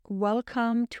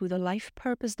Welcome to the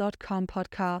lifepurpose.com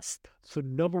podcast. It's the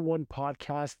 #1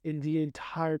 podcast in the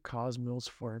entire cosmos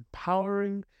for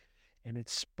empowering and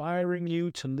inspiring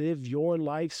you to live your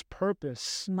life's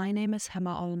purpose. My name is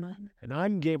Hema Ullman, And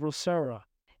I'm Gabriel Serra.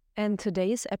 and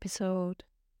today's episode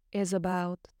is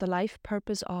about the life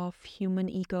purpose of human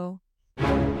ego.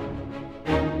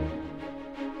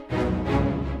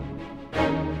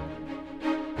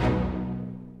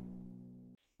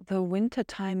 The winter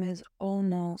time is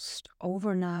almost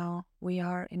over now. We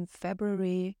are in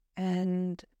February,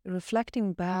 and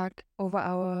reflecting back over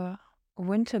our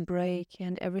winter break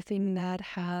and everything that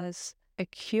has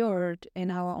occurred in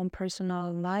our own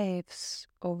personal lives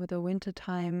over the winter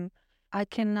time, I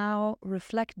can now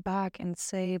reflect back and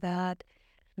say that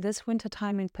this winter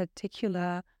time in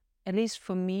particular, at least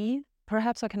for me,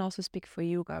 perhaps I can also speak for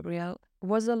you, Gabriel,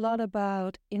 was a lot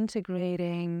about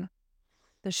integrating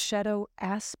the shadow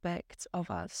aspects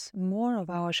of us, more of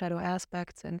our shadow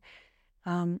aspects, and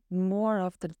more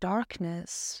of the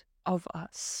darkness of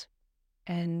us.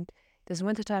 And this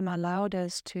wintertime allowed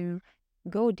us to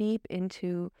go deep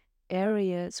into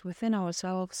areas within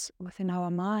ourselves, within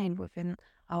our mind, within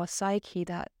our psyche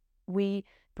that we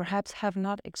perhaps have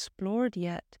not explored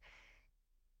yet.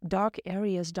 Dark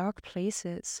areas, dark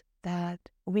places that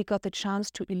we got the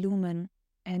chance to illumine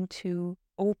and to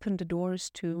open the doors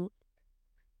to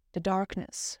the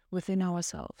darkness within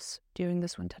ourselves during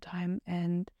this winter time.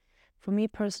 And for me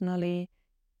personally,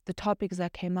 the topics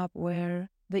that came up were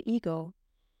the ego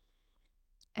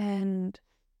and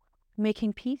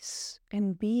making peace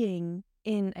and being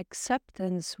in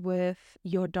acceptance with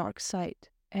your dark side.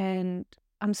 And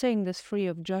I'm saying this free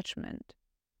of judgment.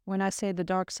 When I say the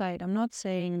dark side, I'm not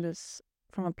saying this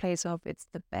from a place of it's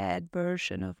the bad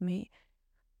version of me,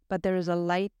 but there is a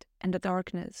light and a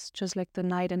darkness, just like the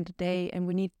night and the day, and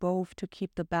we need both to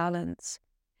keep the balance.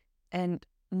 And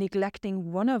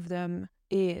neglecting one of them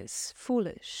is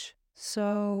foolish.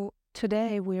 So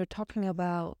today we are talking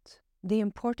about the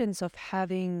importance of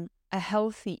having a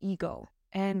healthy ego.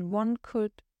 And one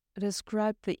could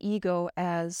describe the ego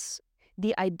as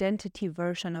the identity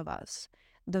version of us,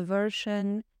 the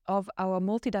version of our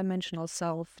multidimensional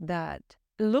self that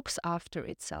looks after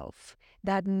itself,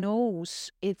 that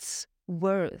knows its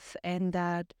worth, and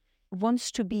that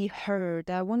wants to be heard,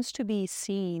 that wants to be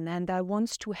seen, and that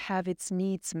wants to have its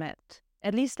needs met.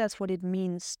 At least that's what it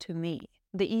means to me.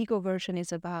 The ego version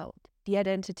is about the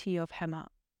identity of Hema.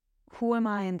 Who am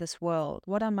I in this world?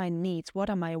 What are my needs? What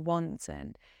are my wants?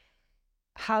 And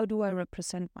how do I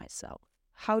represent myself?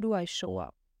 How do I show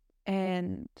up?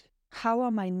 And how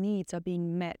are my needs are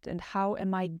being met? And how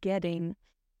am I getting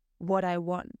what I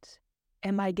want?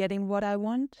 Am I getting what I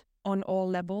want on all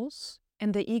levels?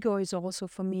 And the ego is also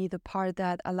for me the part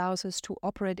that allows us to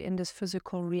operate in this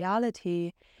physical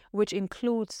reality, which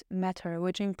includes matter,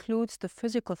 which includes the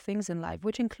physical things in life,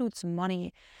 which includes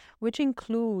money, which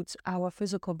includes our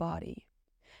physical body.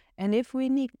 And if we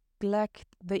neglect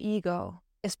the ego,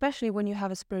 especially when you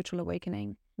have a spiritual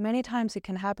awakening, many times it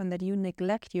can happen that you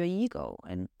neglect your ego,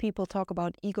 and people talk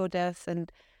about ego death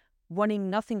and wanting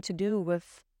nothing to do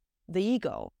with the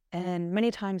ego. And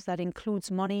many times that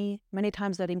includes money, many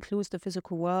times that includes the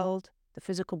physical world, the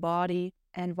physical body.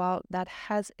 And while that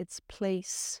has its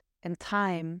place and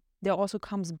time, there also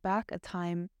comes back a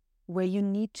time where you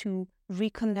need to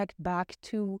reconnect back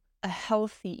to a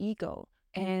healthy ego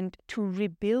and to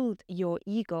rebuild your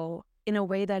ego in a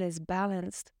way that is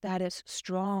balanced, that is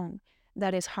strong,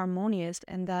 that is harmonious,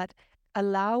 and that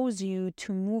allows you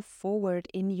to move forward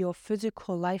in your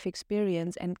physical life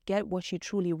experience and get what you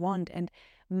truly want and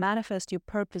manifest your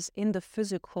purpose in the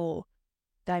physical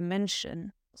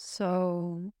dimension.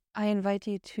 So I invite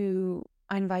you,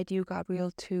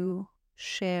 Gabriel, to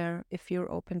share, if you're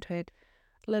open to it,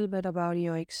 a little bit about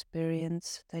your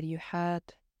experience that you had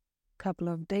a couple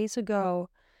of days ago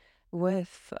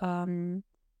with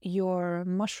your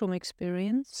mushroom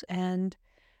experience and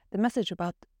the message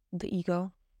about the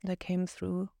ego that came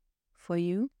through for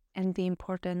you, and the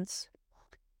importance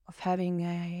of having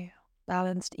a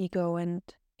balanced ego and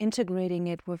integrating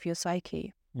it with your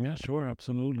psyche. Yeah, sure,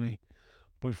 absolutely.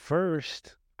 But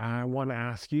first, I want to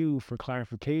ask you for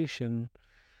clarification.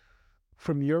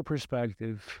 From your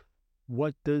perspective,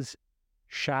 what does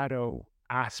shadow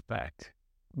aspect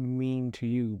mean to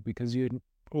you? Because you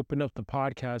opened up the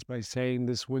podcast by saying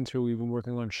this winter we've been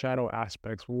working on shadow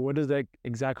aspects. Well, what does that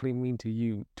exactly mean to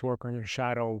you, to work on your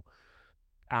shadow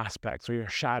aspects or your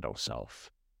shadow self?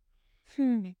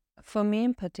 For me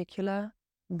in particular,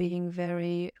 being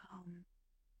very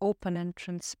open and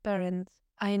transparent,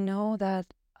 I know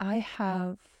that I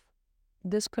have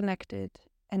disconnected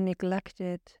and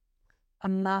neglected a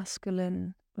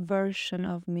masculine version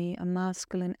of me, a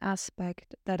masculine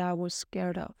aspect that I was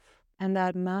scared of. And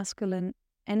that masculine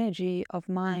energy of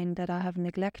mine that I have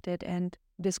neglected and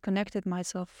disconnected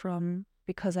myself from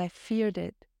because I feared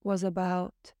it was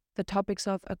about the topics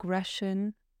of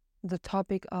aggression, the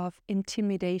topic of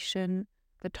intimidation,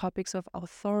 the topics of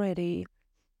authority,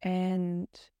 and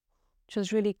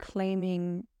just really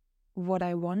claiming what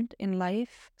I want in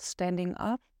life, standing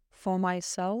up for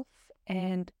myself,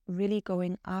 and really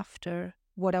going after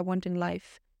what I want in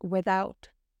life without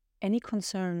any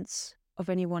concerns of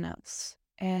anyone else.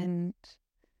 And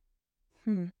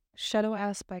shadow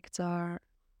aspects are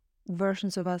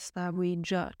versions of us that we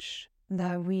judge,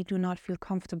 that we do not feel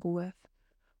comfortable with,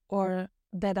 or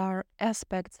that are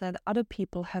aspects that other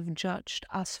people have judged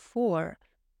us for.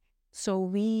 So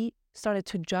we started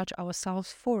to judge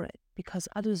ourselves for it because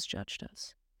others judged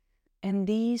us. And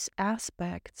these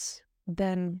aspects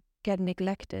then get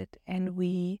neglected and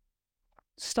we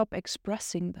stop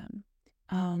expressing them.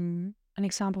 An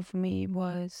example for me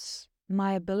was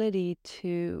my ability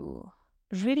to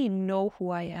really know who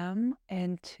I am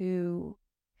and to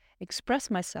express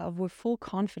myself with full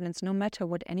confidence, no matter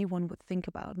what anyone would think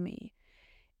about me.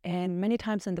 And many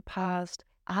times in the past,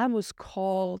 I was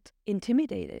called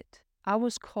intimidated. I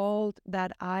was called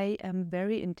that I am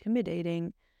very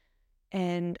intimidating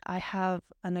and I have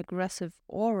an aggressive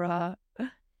aura.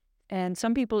 And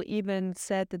some people even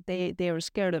said that they are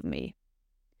scared of me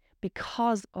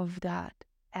because of that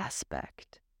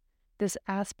aspect. This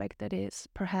aspect that is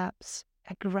perhaps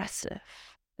aggressive.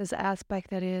 This aspect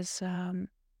that is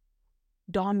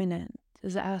dominant.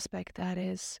 This aspect that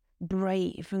is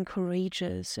brave and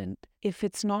courageous. And if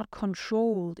it's not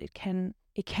controlled, it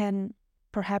can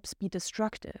perhaps be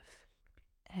destructive.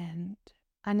 And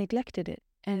I neglected it.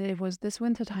 And it was this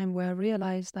wintertime where I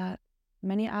realized that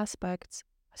many aspects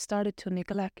I started to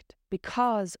neglect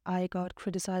because I got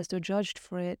criticized or judged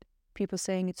for it. People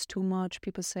saying it's too much,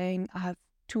 people saying I have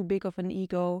too big of an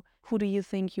ego. Who do you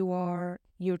think you are?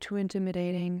 You're too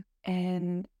intimidating.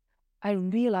 And I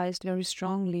realized very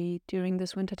strongly during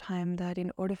this wintertime that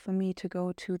in order for me to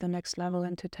go to the next level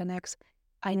and to 10x,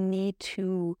 I need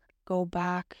to go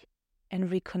back and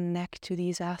reconnect to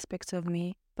these aspects of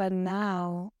me, but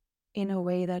now in a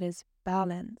way that is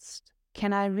balanced.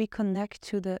 Can I reconnect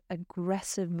to the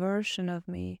aggressive version of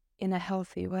me in a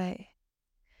healthy way?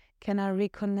 Can I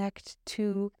reconnect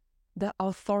to the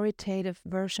authoritative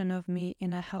version of me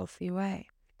in a healthy way?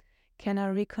 Can I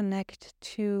reconnect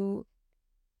to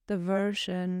the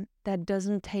version that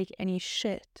doesn't take any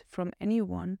shit from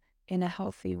anyone in a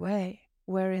healthy way?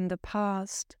 Where in the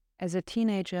past, as a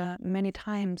teenager, many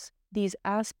times these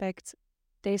aspects,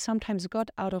 they sometimes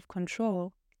got out of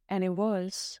control and it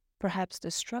was perhaps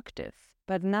destructive.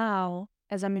 But now,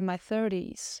 as I'm in my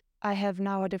 30s, I have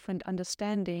now a different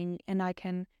understanding and I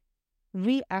can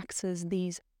re-access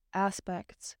these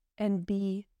aspects and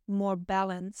be more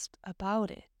balanced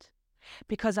about it.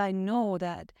 Because I know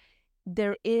that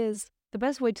there is, the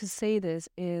best way to say this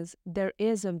is, there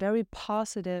is a very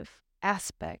positive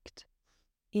aspect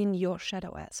in your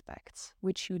shadow aspects,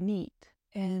 which you need.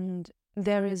 And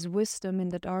there is wisdom in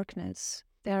the darkness.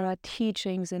 There are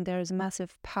teachings and there is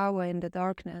massive power in the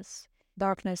darkness.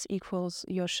 Darkness equals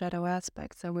your shadow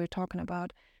aspects that we're talking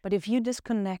about. But if you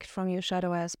disconnect from your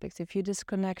shadow aspects, if you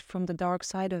disconnect from the dark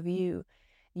side of you,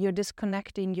 you're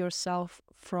disconnecting yourself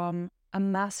from a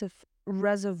massive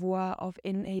reservoir of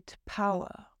innate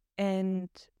power. And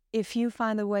if you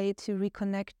find a way to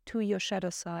reconnect to your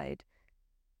shadow side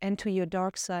and to your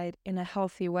dark side in a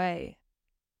healthy way,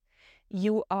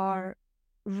 you are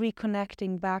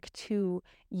reconnecting back to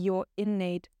your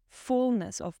innate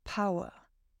fullness of power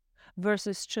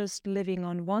versus just living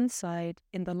on one side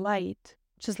in the light.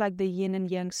 Just like the yin and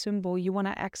yang symbol, you want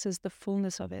to access the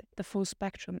fullness of it, the full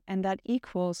spectrum, and that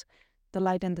equals the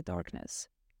light and the darkness.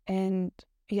 And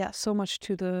yeah, so much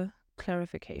to the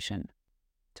clarification.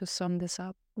 To sum this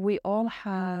up, we all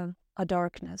have a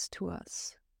darkness to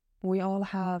us. We all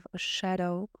have a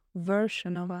shadow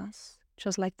version of us,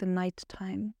 just like the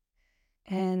nighttime.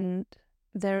 And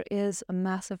there is a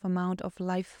massive amount of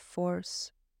life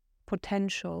force,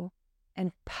 potential,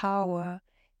 and power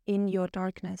in your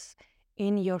darkness,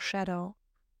 in your shadow.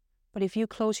 But if you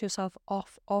close yourself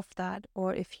off of that,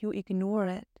 or if you ignore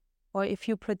it, or if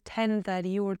you pretend that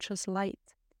you are just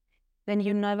light, then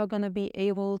you're never going to be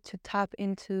able to tap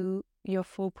into your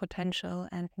full potential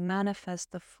and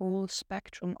manifest the full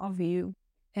spectrum of you.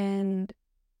 And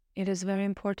it is very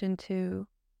important to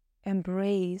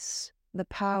embrace the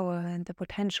power and the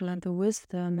potential and the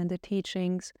wisdom and the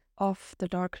teachings of the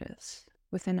darkness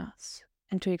within us,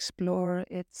 and to explore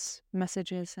its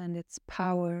messages and its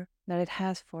power that it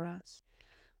has for us.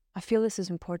 I feel this is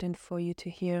important for you to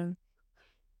hear.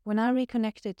 When I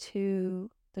reconnected to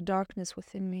the darkness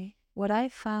within me, what I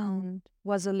found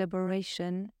was a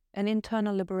liberation, an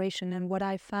internal liberation. And what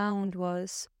I found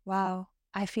was, wow,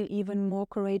 I feel even more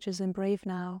courageous and brave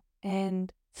now.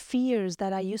 And fears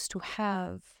that I used to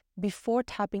have before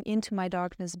tapping into my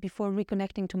darkness, before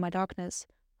reconnecting to my darkness,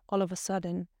 all of a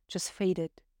sudden just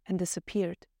faded and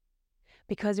disappeared.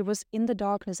 Because it was in the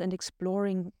darkness and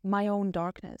exploring my own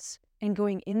darkness and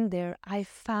going in there, I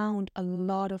found a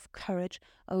lot of courage,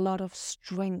 a lot of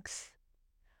strength,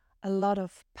 a lot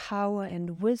of power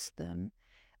and wisdom,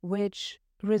 which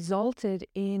resulted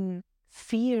in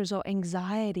fears or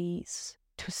anxieties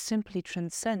to simply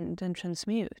transcend and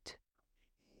transmute.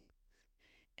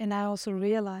 And I also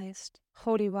realized,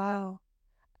 holy wow,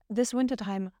 this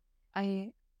wintertime,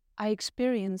 I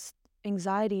experienced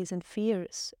anxieties and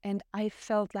fears, and I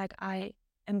felt like I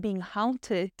am being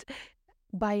haunted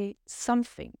by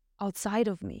something outside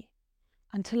of me,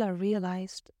 until I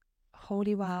realized,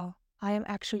 holy wow, I am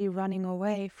actually running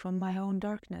away from my own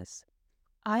darkness.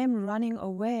 I am running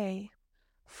away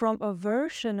from a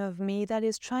version of me that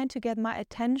is trying to get my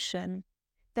attention,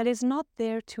 that is not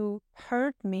there to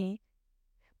hurt me,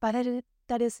 but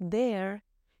that is there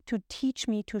to teach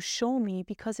me, to show me,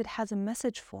 because it has a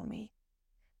message for me,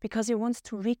 because it wants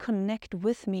to reconnect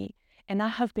with me. And I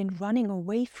have been running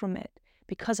away from it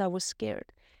because I was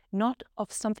scared, not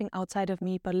of something outside of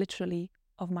me, but literally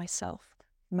of myself,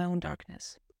 my own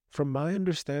darkness. From my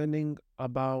understanding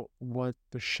about what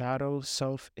the shadow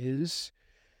self is,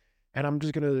 and I'm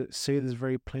just going to say this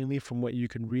very plainly from what you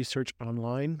can research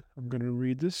online. I'm going to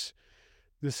read this.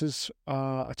 This is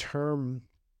a term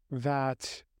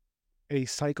that a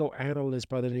psychoanalyst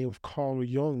by the name of Carl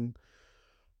Jung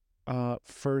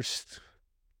first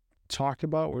talked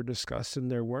about or discussed in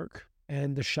their work.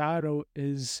 And the shadow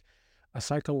is a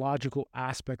psychological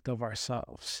aspect of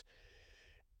ourselves.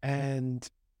 And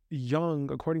Jung,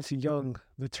 according to Jung,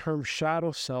 the term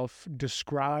shadow self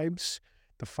describes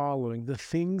the following: the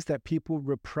things that people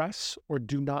repress or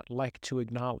do not like to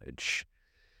acknowledge.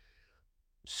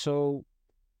 So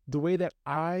the way that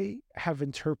I have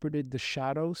interpreted the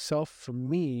shadow self for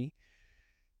me,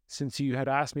 since you had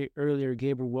asked me earlier,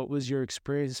 Gabriel, what was your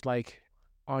experience like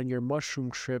on your mushroom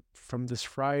trip from this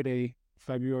Friday,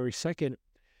 February 2nd?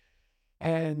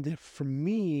 And for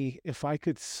me, if I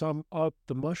could sum up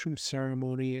the mushroom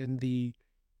ceremony and the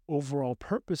overall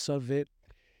purpose of it,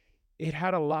 it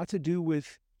had a lot to do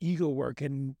with ego work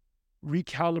and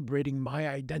recalibrating my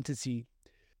identity.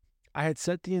 I had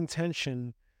set the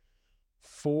intention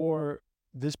for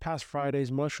this past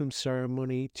Friday's mushroom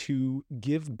ceremony to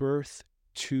give birth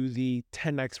to the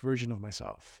 10x version of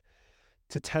myself,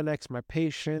 to 10x my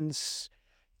patience,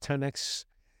 10x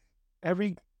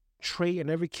every trait and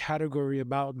every category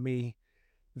about me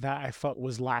that I felt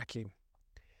was lacking.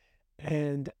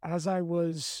 And as I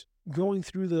was going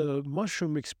through the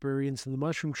mushroom experience and the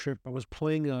mushroom trip, I was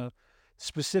playing a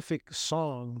specific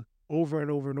song over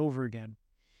and over and over again.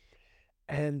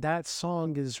 And that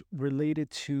song is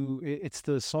related to, it's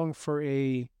the song for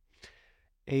a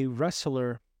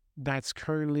wrestler that's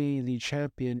currently the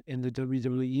champion in the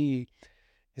WWE.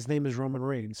 His name is Roman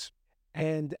Reigns.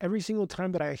 And every single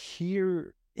time that I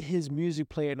hear his music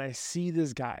play and I see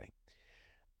this guy,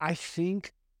 I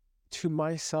think to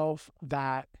myself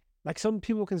that, like, some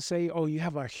people can say, oh, you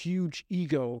have a huge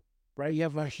ego, right? You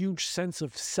have a huge sense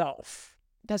of self.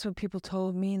 That's what people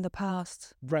told me in the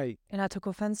past. Right. And I took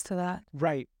offense to that.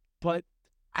 Right. But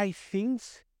I think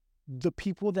the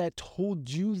people that told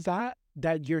you that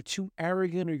you're too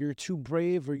arrogant or you're too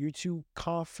brave or you're too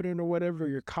confident or whatever,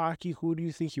 you're cocky, who do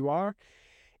you think you are?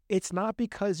 It's not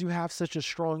because you have such a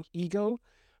strong ego,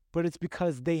 but it's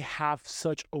because they have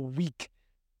such a weak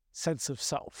sense of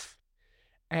self.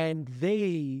 And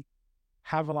they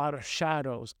have a lot of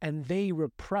shadows and they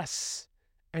repress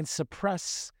and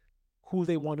suppress who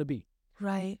they want to be.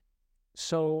 Right.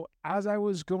 So as I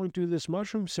was going through this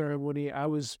mushroom ceremony, I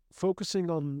was focusing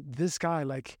on this guy,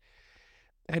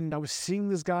 and I was seeing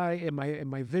this guy in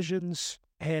my visions,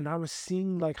 and I was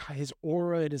seeing like his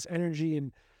aura and his energy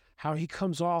and how he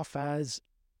comes off as,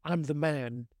 I'm the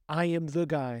man, I am the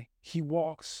guy. He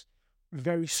walks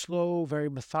very slow, very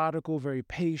methodical, very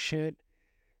patient.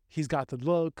 He's got the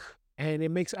look, and it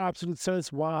makes absolute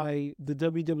sense why the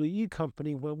WWE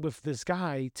company went with this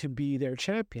guy to be their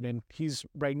champion. And he's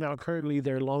right now currently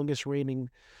their longest reigning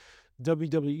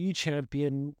WWE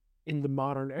champion in the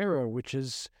modern era, which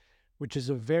is it's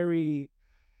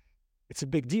a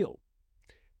big deal.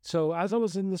 So as I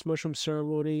was in this mushroom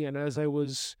ceremony and as I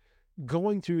was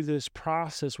going through this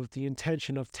process with the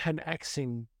intention of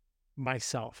 10xing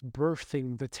myself,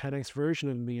 birthing the 10x version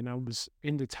of me. And I was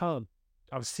in the tub.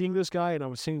 I was seeing this guy and I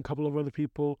was seeing a couple of other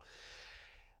people.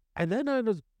 And then out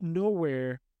of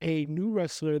nowhere, a new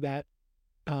wrestler that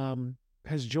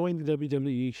has joined the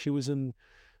WWE. She was in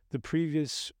the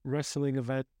previous wrestling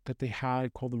event that they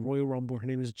had called the Royal Rumble. Her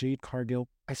name is Jade Cargill.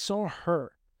 I saw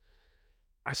her,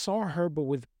 but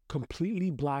with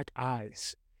completely black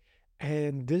eyes.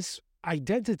 And this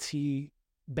identity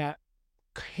that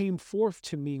came forth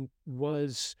to me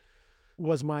was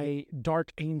my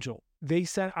dark angel. They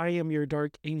said, "I am your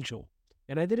dark angel."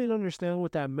 And I didn't understand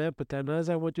what that meant, but then as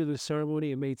I went through the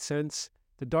ceremony, it made sense.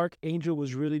 The dark angel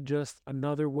was really just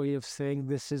another way of saying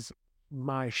this is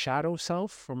my shadow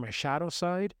self, or my shadow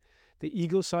side, the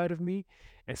ego side of me.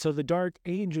 And so the dark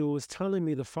angel was telling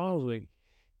me the following: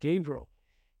 Gabriel,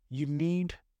 you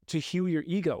need to heal your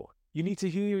ego. You need to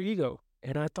heal your ego.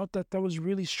 And I thought that was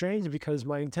really strange, because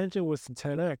my intention was to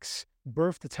 10x,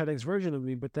 birth the 10x version of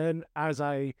me. But then as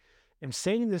I am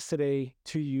saying this today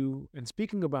to you and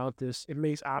speaking about this, it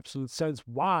makes absolute sense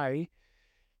why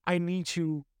I need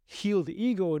to heal the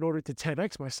ego in order to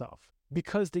 10x myself.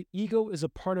 Because the ego is a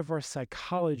part of our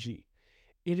psychology.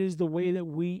 It is the way that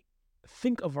we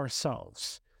think of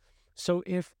ourselves. So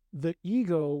if the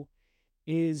ego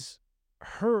is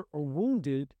hurt or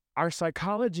wounded, our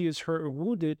psychology is hurt or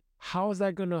wounded, how is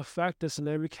that going to affect us in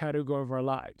every category of our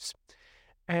lives?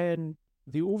 And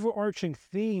the overarching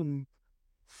theme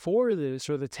for this,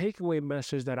 or the takeaway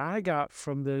message that I got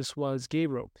from this, was,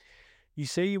 Gabriel, you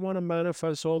say you want to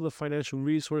manifest all the financial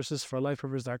resources for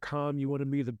lifepurpose.com. You want to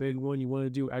be the big one. You want to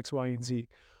do X, Y, and Z.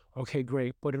 Okay,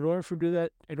 great. But in order for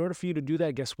you to do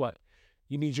that, guess what?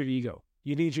 You need your ego.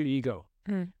 You need your ego.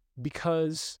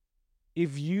 Because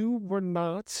if you were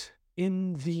not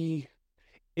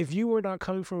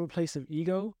coming from a place of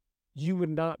ego, you would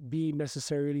not be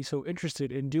necessarily so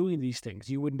interested in doing these things.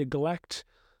 You would neglect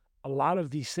a lot of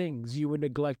these things. You would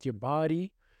neglect your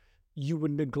body. You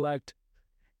would neglect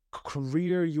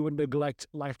career. You would neglect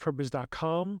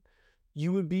lifepurpose.com.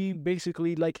 You would be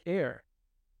basically like air.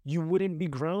 You wouldn't be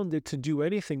grounded to do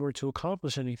anything or to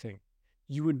accomplish anything.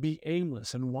 You would be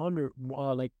aimless and wander,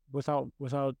 like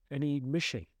without any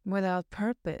mission. Without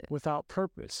purpose. Without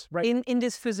purpose, right? In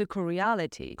this physical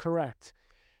reality. Correct.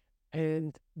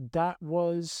 And that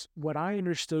was what I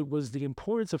understood was the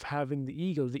importance of having the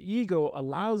ego. The ego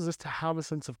allows us to have a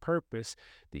sense of purpose.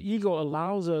 The ego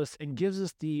allows us and gives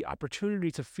us the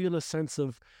opportunity to feel a sense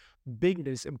of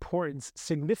bigness, importance,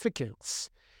 significance.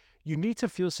 You need to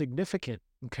feel significant,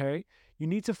 okay? You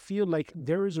need to feel like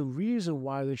there is a reason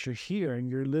why that you're here and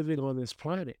you're living on this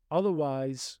planet.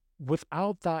 Otherwise,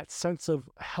 without that sense of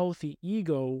healthy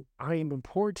ego, I am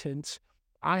important,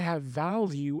 I have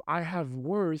value, I have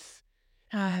worth,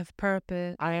 I have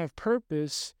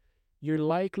purpose. You're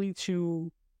likely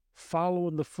to follow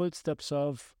in the footsteps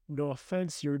of, no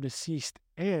offense, your deceased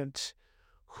aunt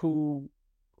who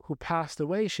passed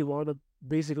away. She wound up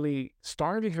basically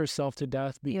starving herself to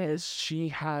death because she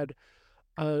had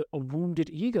a wounded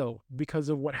ego because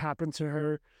of what happened to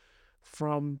her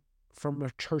from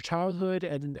her childhood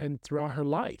and throughout her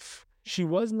life. She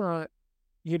was not,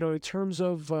 in terms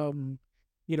of,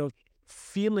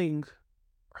 feeling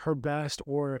her best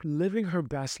or living her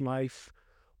best life,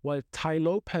 what Tai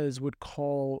Lopez would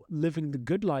call living the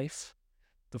good life,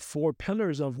 the 4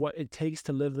 pillars of what it takes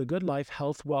to live the good life: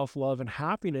 health, wealth, love, and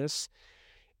happiness.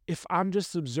 If I'm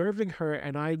just observing her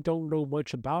and I don't know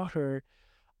much about her,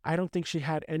 I don't think she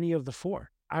had any of the 4.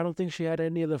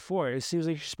 It seems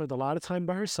like she spent a lot of time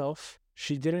by herself.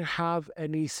 She didn't have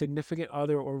any significant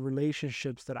other or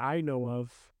relationships that I know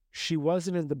of. She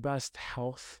wasn't in the best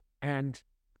health, and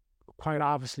quite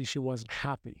obviously she wasn't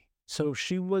happy. So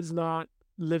she was not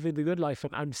living the good life.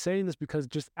 And I'm saying this because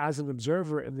just as an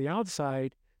observer in the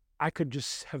outside,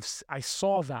 I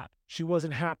saw that. She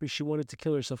wasn't happy. She wanted to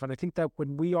kill herself. And I think that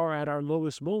when we are at our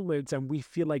lowest moments and we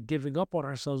feel like giving up on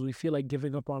ourselves, we feel like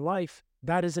giving up on life,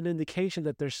 that is an indication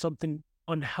that there's something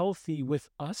unhealthy with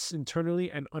us internally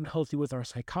and unhealthy with our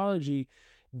psychology.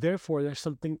 Therefore, there's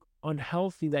something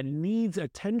unhealthy that needs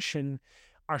attention.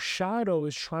 Our shadow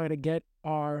is trying to get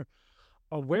our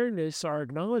awareness, our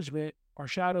acknowledgement. Our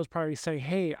shadow is probably saying,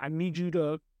 hey, I need you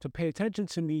to pay attention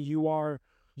to me. You're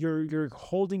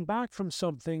holding back from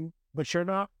something, but you're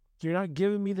not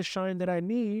giving me the shine that I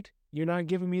need. You're not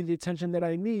giving me the attention that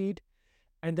I need.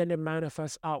 And then it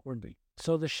manifests outwardly.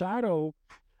 So the shadow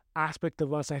aspect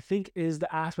of us, I think, is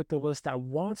the aspect of us that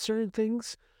wants certain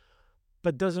things,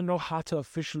 but doesn't know how to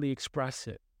officially express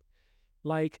it.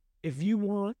 Like, if you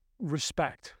want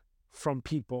respect from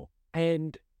people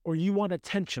or you want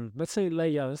attention, let's say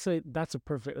that's a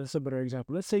better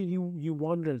example. Let's say you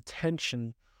wanted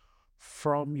attention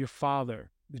from your father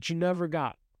that you never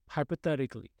got,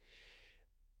 hypothetically,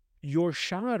 your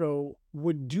shadow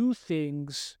would do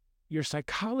things, your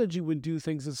psychology would do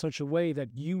things in such a way that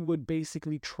you would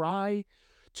basically try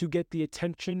to get the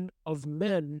attention of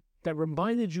men that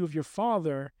reminded you of your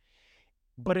father,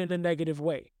 but in a negative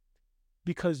way,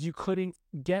 because you couldn't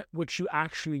get what you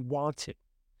actually wanted.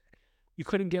 You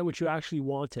couldn't get what you actually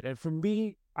wanted. And for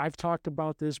me, I've talked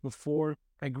about this before.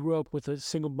 I grew up with a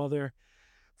single mother.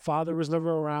 Father was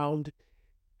never around.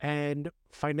 And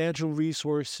financial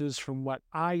resources, from what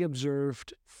I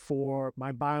observed for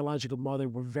my biological mother,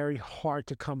 were very hard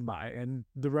to come by, and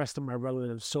the rest of my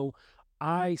relatives. So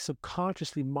I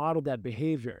subconsciously modeled that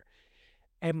behavior.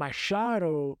 And my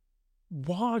shadow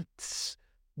wants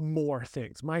more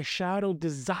things. My shadow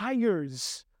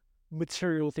desires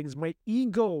material things. My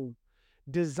ego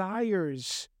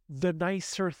desires the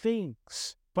nicer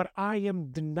things. But I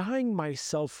am denying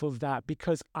myself of that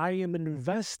because I am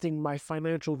investing my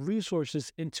financial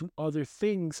resources into other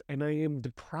things, and I am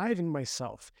depriving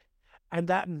myself. And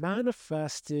that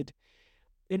manifested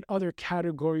in other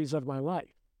categories of my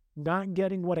life, not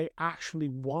getting what I actually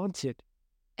wanted.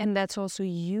 And that's also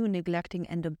you neglecting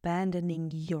and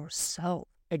abandoning yourself.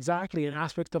 Exactly, an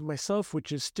aspect of myself,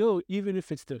 which is still, even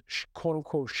if it's the quote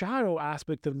unquote shadow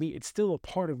aspect of me, it's still a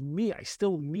part of me. I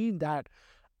still need that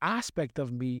aspect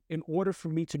of me in order for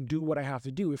me to do what I have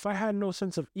to do. If I had no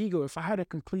sense of ego, if I had a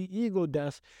complete ego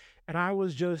death and I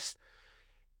was just,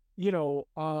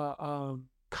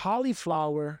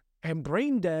 cauliflower and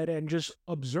brain dead and just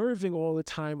observing all the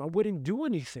time, I wouldn't do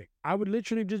anything. I would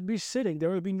literally just be sitting.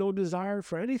 There would be no desire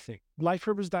for anything.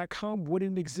 LifePurpose.com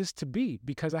wouldn't exist to be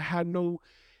because I had no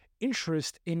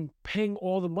interest in paying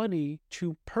all the money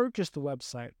to purchase the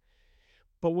website.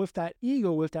 But with that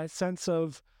ego, with that sense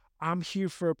of, I'm here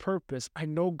for a purpose. I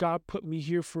know God put me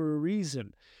here for a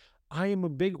reason. I am a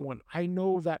big one. I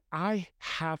know that I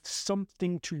have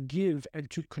something to give and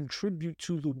to contribute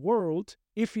to the world.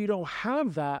 If you don't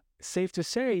have that, safe to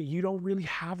say, you don't really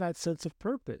have that sense of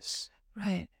purpose.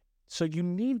 Right. So you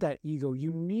need that ego.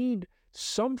 You need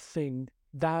something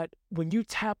that when you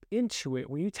tap into it,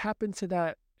 when you tap into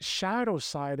that shadow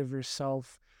side of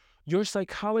yourself, your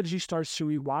psychology starts to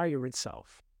rewire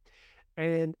itself.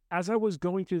 And as I was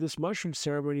going through this mushroom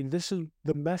ceremony, this is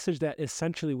the message that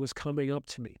essentially was coming up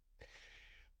to me.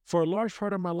 For a large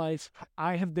part of my life,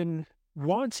 I have been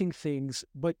wanting things,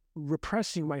 but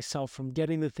repressing myself from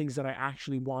getting the things that I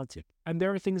actually wanted. And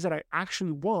there are things that I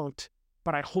actually want,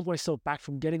 but I hold myself back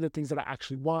from getting the things that I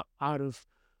actually want out of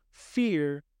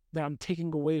fear that I'm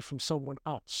taking away from someone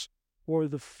else, or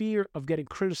the fear of getting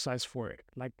criticized for it.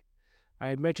 Like I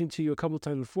had mentioned to you a couple of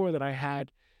times before that I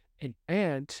had an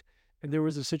aunt, and there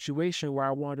was a situation where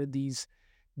I wanted these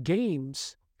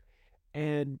games,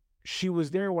 and she was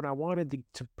there when I wanted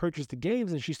to purchase the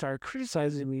games, and she started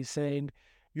criticizing me, saying,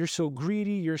 "You're so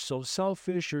greedy, you're so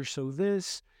selfish, you're so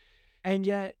this." And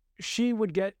yet she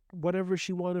would get whatever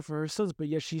she wanted for her sons, but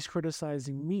yet she's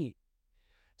criticizing me.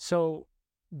 So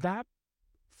that,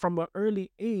 from an early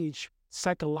age,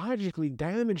 psychologically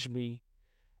damaged me.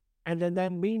 And then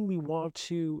that made me want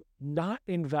to not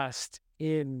invest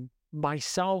in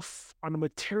myself on a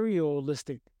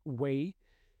materialistic way.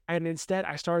 And instead,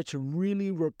 I started to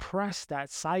really repress that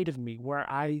side of me, where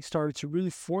I started to really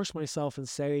force myself and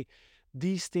say,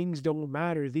 these things don't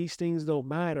matter. These things don't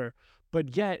matter.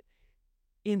 But yet,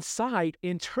 inside,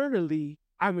 internally,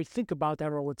 I would think about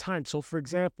that all the time. So, for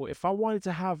example, if I wanted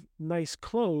to have nice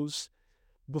clothes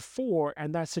before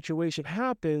and that situation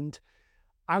happened,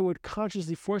 I would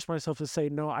consciously force myself to say,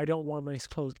 no, I don't want nice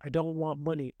clothes. I don't want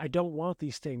money. I don't want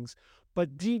these things.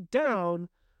 But deep down,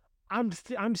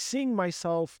 I'm seeing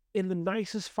myself in the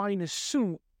nicest, finest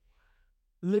suit,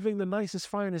 living the nicest,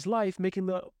 finest life, making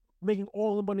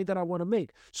all the money that I want to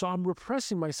make. So I'm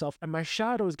repressing myself, and my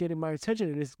shadow is getting my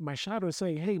attention. And my shadow is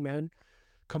saying, hey, man,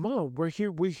 come on, we're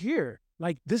here. We're here.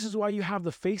 Like, this is why you have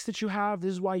the face that you have.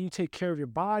 This is why you take care of your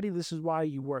body. This is why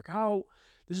you work out.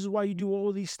 This is why you do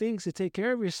all these things to take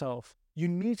care of yourself. You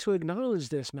need to acknowledge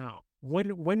this now. When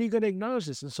are you going to acknowledge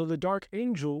this? And so the dark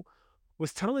angel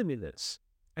was telling me this.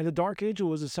 And the dark angel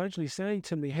was essentially saying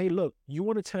to me, hey, look, you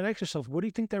want to 10x yourself. What do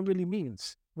you think that really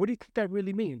means? What do you think that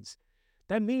really means?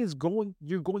 That means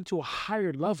you're going to a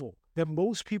higher level that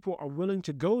most people are willing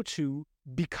to go to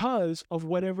because of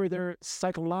whatever their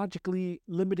psychologically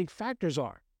limiting factors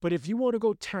are. But if you want to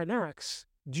go 10x,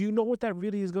 do you know what that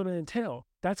really is going to entail?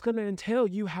 That's going to entail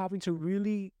you having to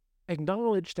really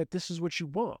acknowledge that this is what you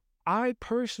want. I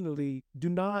personally do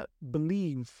not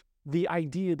believe the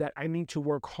idea that I need to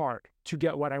work hard to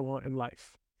get what I want in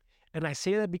life. And I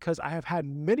say that because I have had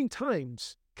many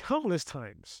times, countless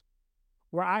times,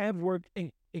 where I have worked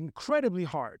incredibly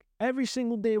hard every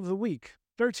single day of the week,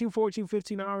 13, 14,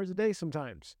 15 hours a day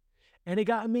sometimes. And it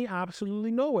got me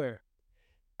absolutely nowhere.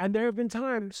 And there have been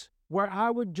times where I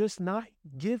would just not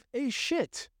give a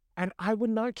shit and I would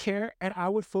not care and I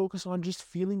would focus on just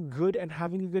feeling good and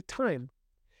having a good time.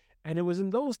 And it was in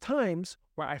those times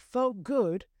where I felt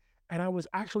good and I was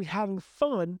actually having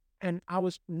fun and I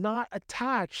was not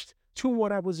attached to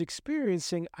what I was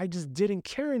experiencing. I just didn't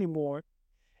care anymore,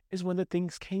 is when the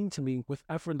things came to me with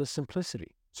effortless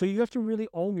simplicity. So you have to really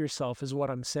own yourself, is what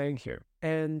I'm saying here.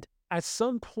 And at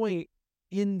some point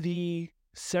in the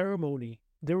ceremony,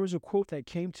 there was a quote that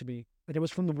came to me, and it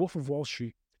was from The Wolf of Wall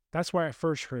Street. That's where I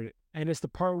first heard it. And it's the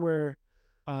part where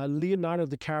Leonardo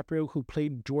DiCaprio, who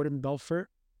played Jordan Belfort,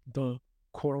 the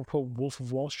quote unquote Wolf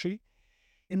of Wall Street,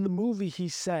 in the movie, he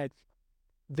said,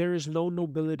 "There is no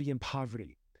nobility in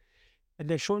poverty." And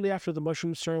then shortly after the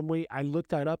mushroom ceremony, I looked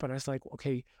that up and I was like,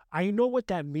 okay, I know what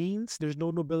that means. There's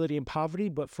no nobility in poverty,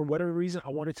 but for whatever reason, I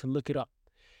wanted to look it up.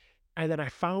 And then I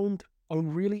found a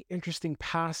really interesting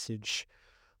passage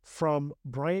from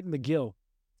Bryant McGill.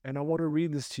 And I want to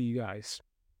read this to you guys.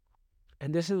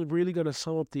 And this is really going to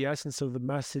sum up the essence of the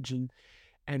message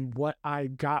and what I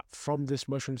got from this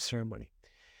mushroom ceremony.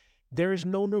 There is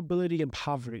no nobility in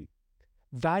poverty.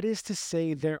 That is to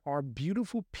say, there are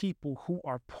beautiful people who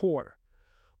are poor.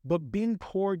 But being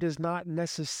poor does not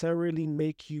necessarily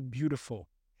make you beautiful.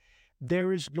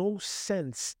 There is no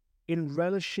sense in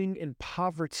relishing in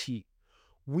poverty.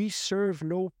 We serve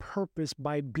no purpose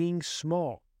by being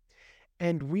small,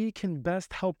 and we can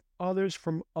best help others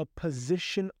from a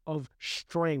position of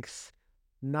strength,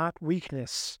 not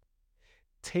weakness.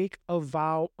 Take a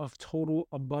vow of total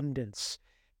abundance.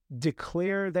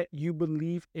 Declare that you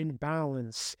believe in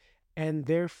balance and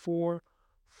therefore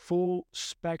full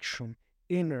spectrum,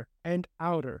 inner and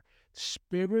outer,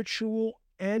 spiritual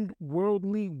and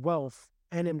worldly wealth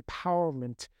and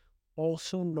empowerment,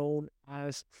 also known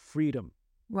as freedom.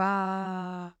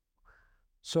 Wow.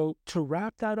 So to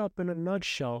wrap that up in a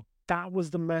nutshell, that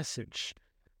was the message.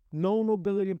 No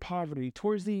nobility in poverty.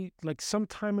 Towards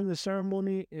sometime in the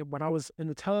ceremony, when I was in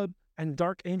the tub and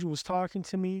Dark Angel was talking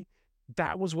to me,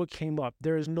 that was what came up.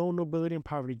 There is no nobility in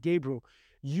poverty. Gabriel,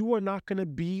 you are not going to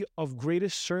be of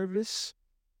greatest service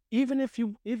even if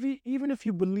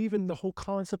you believe in the whole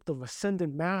concept of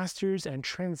ascendant masters and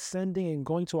transcending and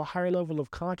going to a higher level of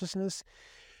consciousness.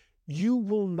 You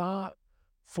will not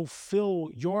fulfill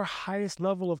your highest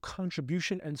level of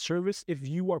contribution and service if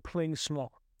you are playing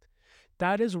small.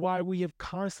 That is why we have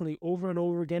constantly, over and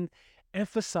over again,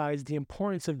 emphasized the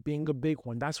importance of being a big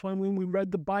one. That's why when we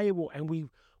read the Bible and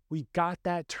we got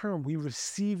that term, we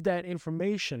received that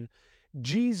information,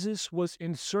 Jesus was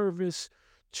in service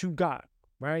to God.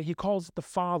 Right? He calls it the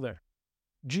Father.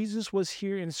 Jesus was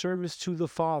here in service to the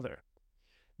Father.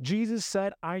 Jesus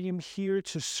said, I am here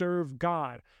to serve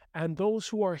God. And those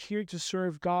who are here to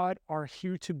serve God are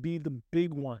here to be the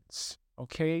big ones.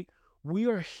 Okay? We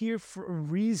are here for a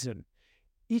reason.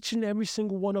 Each and every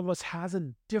single one of us has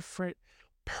a different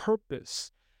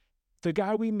purpose. The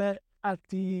guy we met at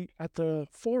the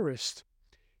forest,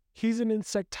 he's an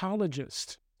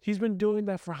insectologist. He's been doing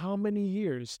that for how many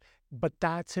years? But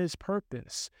that's his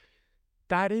purpose.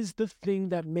 That is the thing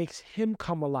that makes him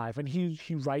come alive. And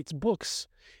he writes books.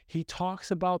 He talks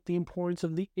about the importance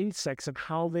of the insects and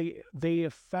how they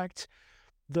affect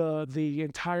the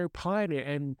entire planet,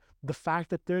 and the fact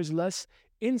that there's less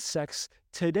insects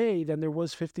today than there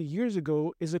was 50 years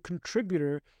ago is a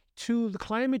contributor to the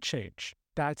climate change.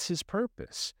 That's his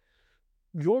purpose.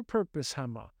 Your purpose,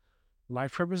 Hema,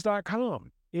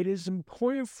 lifepurpose.com. It is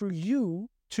important for you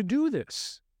to do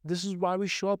this. This is why we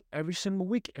show up every single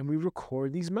week and we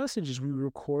record these messages. We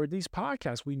record these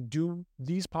podcasts. We do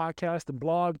these podcasts, the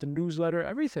blog, the newsletter,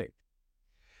 everything.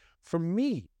 For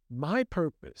me, my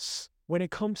purpose, when it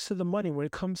comes to the money, when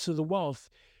it comes to the wealth,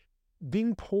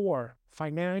 being poor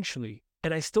financially,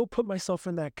 and I still put myself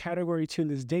in that category to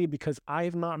this day because I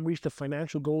have not reached the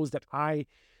financial goals that I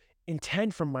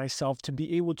intend for myself to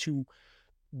be able to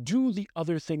do the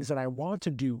other things that I want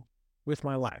to do with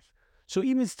my life. So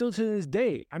even still to this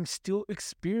day, I'm still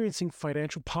experiencing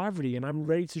financial poverty and I'm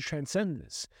ready to transcend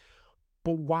this.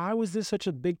 But why was this such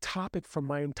a big topic for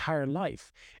my entire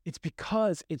life? It's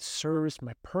because it serves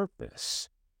my purpose.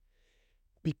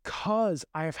 Because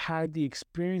I have had the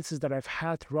experiences that I've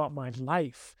had throughout my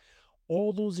life,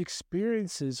 all those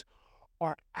experiences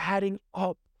are adding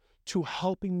up to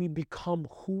helping me become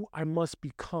who I must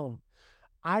become.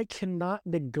 I cannot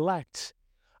neglect,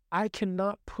 I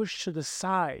cannot push to the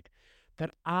side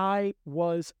that I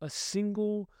was a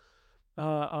single,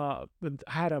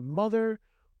 had a mother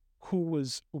who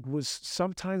was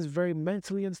sometimes very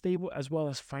mentally unstable as well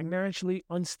as financially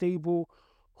unstable,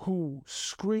 who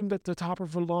screamed at the top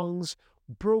of her lungs,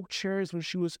 broke chairs when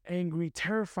she was angry,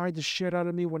 terrified the shit out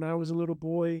of me when I was a little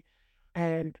boy,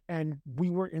 and we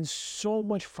were in so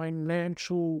much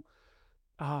financial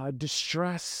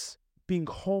distress, being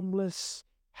homeless,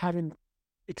 having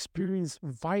experienced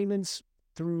violence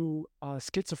through a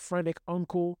schizophrenic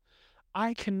uncle.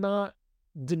 I cannot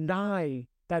deny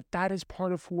that that is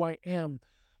part of who I am.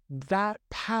 That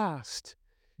past,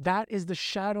 that is the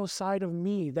shadow side of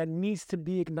me that needs to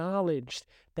be acknowledged,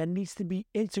 that needs to be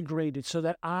integrated so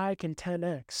that I can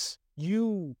 10x.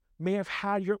 You may have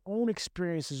had your own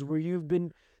experiences where you've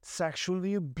been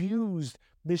sexually abused,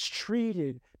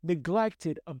 mistreated,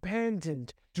 neglected,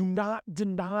 abandoned. Do not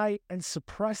deny and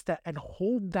suppress that and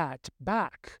hold that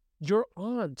back. Your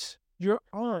aunt,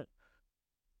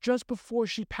 just before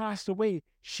she passed away,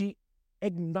 she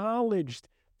acknowledged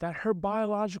that her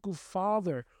biological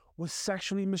father was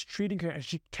sexually mistreating her, and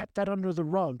she kept that under the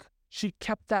rug. She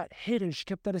kept that hidden. She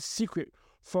kept that a secret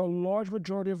for a large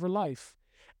majority of her life.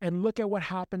 And look at what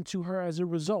happened to her as a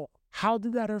result. How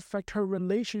did that affect her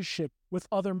relationship with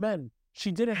other men?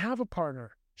 She didn't have a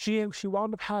partner. She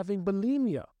wound up having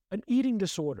bulimia, an eating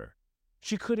disorder.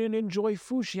 She couldn't enjoy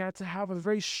food. She had to have a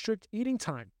very strict eating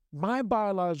time. My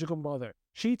biological mother,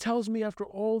 she tells me after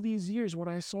all these years, when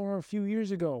I saw her a few years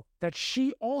ago, that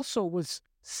she also was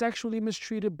sexually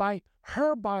mistreated by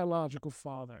her biological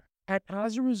father. And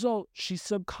as a result, she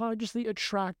subconsciously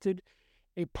attracted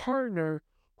a partner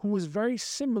who was very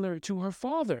similar to her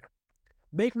father.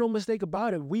 Make no mistake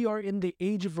about it, we are in the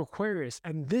age of Aquarius,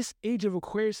 and this age of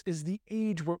Aquarius is the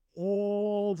age where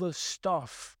all the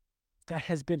stuff that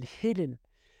has been hidden,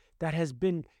 that has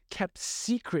been kept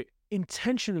secret,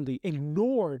 intentionally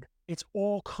ignored, it's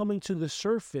all coming to the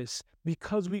surface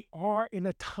because we are in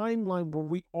a timeline where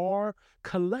we are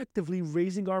collectively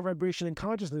raising our vibration and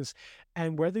consciousness.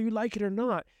 And whether you like it or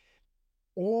not,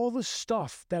 all the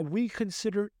stuff that we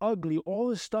considered ugly, all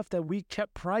the stuff that we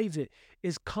kept private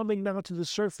is coming now to the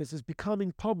surface, is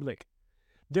becoming public.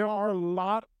 There are a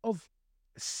lot of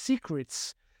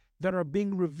secrets that are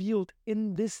being revealed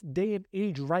in this day and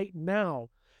age right now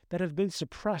that have been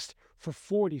suppressed for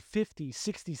 40, 50,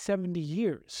 60, 70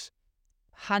 years.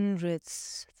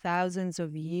 Hundreds, thousands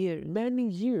of years. Many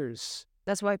years.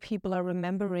 That's why people are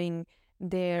remembering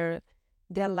their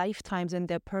lifetimes and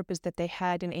their purpose that they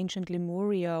had in ancient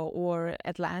Lemuria or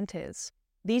Atlantis.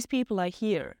 These people are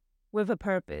here with a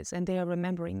purpose, and they are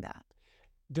remembering that.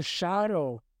 The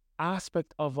shadow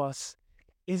aspect of us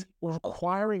is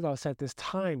requiring us at this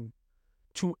time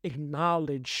to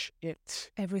acknowledge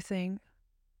it. Everything.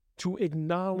 To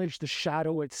acknowledge the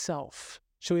shadow itself.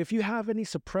 So if you have any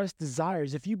suppressed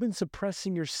desires, if you've been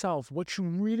suppressing yourself, what you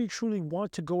really truly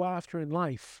want to go after in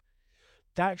life,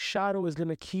 that shadow is going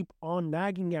to keep on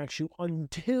nagging at you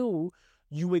until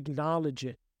you acknowledge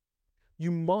it.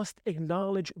 You must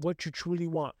acknowledge what you truly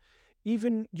want.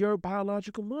 Even your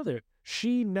biological mother,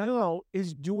 she now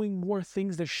is doing more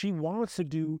things that she wants to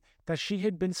do that she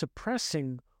had been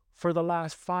suppressing for the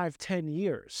last 5, 10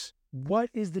 years.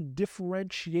 What is the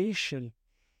differentiation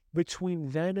between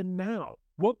then and now?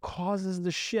 What causes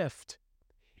the shift?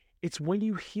 It's when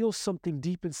you heal something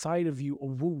deep inside of you, a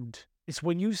wound. It's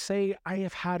when you say, I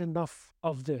have had enough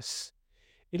of this.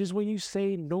 It is when you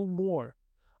say, no more.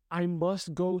 I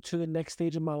must go to the next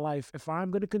stage of my life. If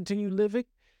I'm going to continue living,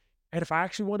 and if I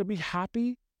actually want to be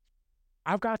happy,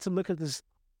 I've got to look at this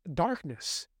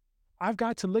darkness. I've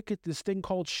got to look at this thing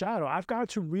called shadow. I've got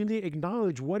to really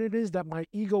acknowledge what it is that my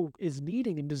ego is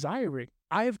needing and desiring.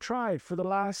 I have tried for the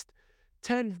last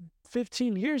 10,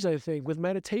 15 years, I think, with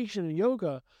meditation and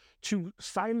yoga to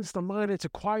silence the mind and to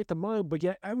quiet the mind. But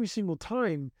yet every single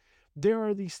time, there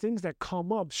are these things that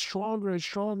come up stronger and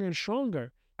stronger and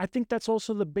stronger. I think that's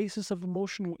also the basis of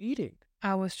emotional eating.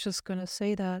 I was just going to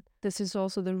say that this is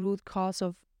also the root cause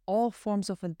of all forms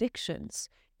of addictions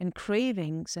and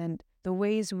cravings and the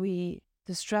ways we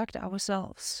distract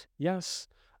ourselves. Yes.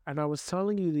 And I was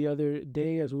telling you the other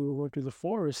day as we were going through the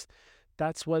forest,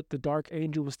 that's what the dark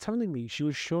angel was telling me. She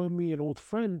was showing me an old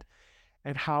friend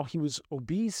and how he was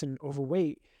obese and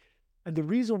overweight. And the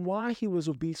reason why he was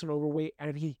obese and overweight,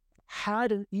 and he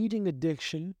had an eating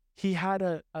addiction, he had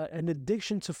an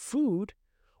addiction to food,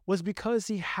 was because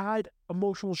he had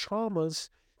emotional traumas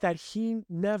that he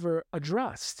never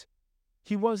addressed.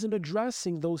 He wasn't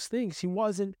addressing those things. He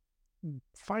wasn't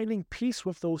finding peace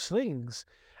with those things.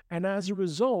 And as a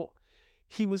result,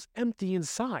 he was empty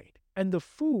inside. And the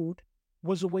food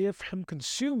was a way of him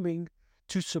consuming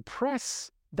to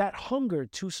suppress that hunger,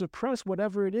 to suppress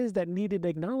whatever it is that needed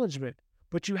acknowledgement.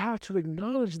 But you have to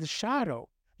acknowledge the shadow.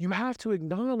 You have to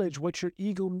acknowledge what your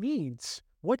ego needs.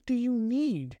 What do you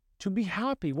need to be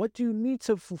happy? What do you need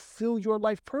to fulfill your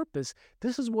life purpose?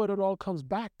 This is what it all comes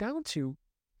back down to.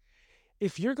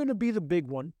 If you're going to be the big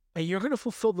one and you're going to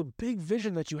fulfill the big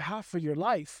vision that you have for your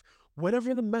life,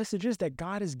 whatever the message is that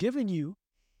God has given you,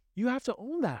 you have to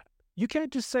own that. You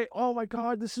can't just say, oh my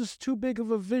God, this is too big of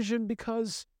a vision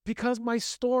because my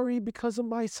story, because of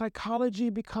my psychology,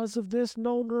 because of this.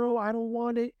 No, I don't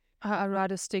want it. I'd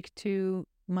rather stick to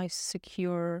my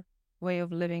secure way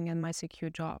of living and my secure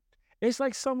job. It's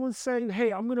like someone saying,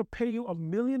 hey, I'm going to pay you $1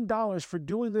 million for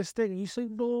doing this thing. And you say,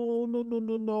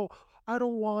 no, I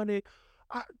don't want it.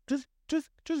 Just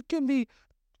give me,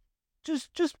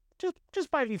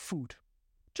 just buy me food.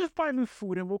 Just buy me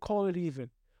food and we'll call it even.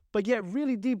 But yet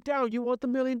really deep down, you want the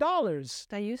 $1 million.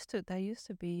 That used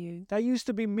to be you. That used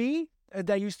to be me. And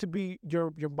that used to be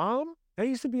your mom. That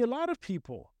used to be a lot of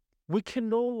people. We can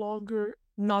no longer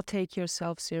not take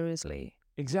yourself seriously.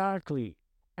 Exactly.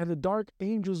 And the Dark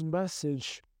Angel's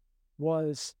message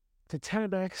was to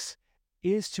 10x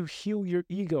is to heal your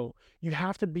ego. You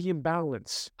have to be in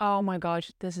balance. Oh my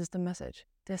gosh, this is the message.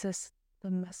 This is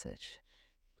the message.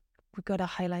 We gotta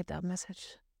highlight that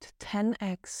message. To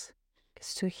 10x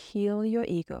is to heal your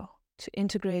ego, to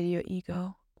integrate your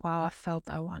ego. Wow, I felt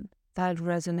that one. That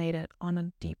resonated on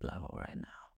a deep level right now.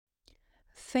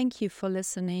 Thank you for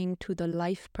listening to the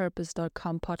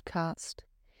lifepurpose.com podcast.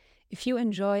 If you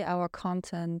enjoy our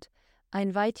content, I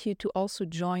invite you to also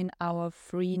join our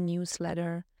free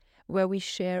newsletter where we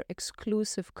share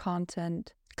exclusive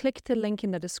content. Click the link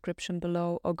in the description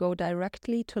below or go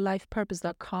directly to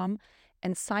lifepurpose.com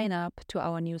and sign up to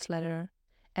our newsletter.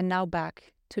 And now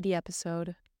back to the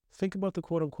episode. Think about the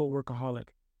quote-unquote workaholic.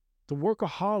 The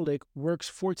workaholic works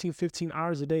 14, 15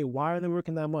 hours a day. Why are they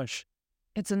working that much?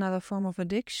 It's another form of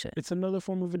addiction. It's another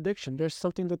form of addiction. There's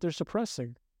something that they're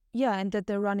suppressing. Yeah, and that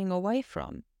they're running away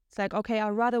from. It's like, okay,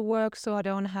 I'd rather work so I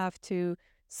don't have to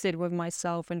sit with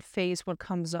myself and face what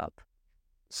comes up.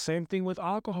 Same thing with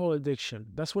alcohol addiction.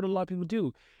 That's what a lot of people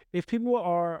do. If people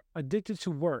are addicted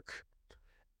to work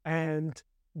and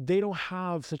they don't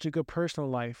have such a good personal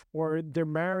life, or their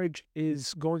marriage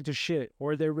is going to shit,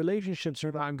 or their relationships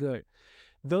are not good,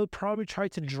 they'll probably try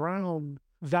to drown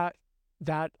that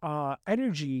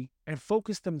energy and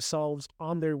focus themselves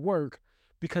on their work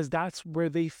because that's where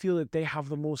they feel that they have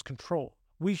the most control.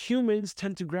 We humans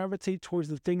tend to gravitate towards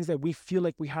the things that we feel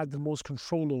like we have the most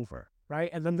control over, right?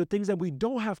 And then the things that we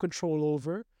don't have control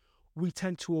over, we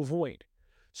tend to avoid.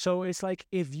 So it's like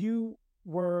if you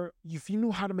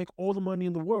knew how to make all the money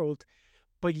in the world,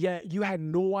 but yet you had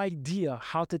no idea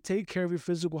how to take care of your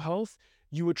physical health,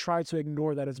 you would try to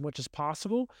ignore that as much as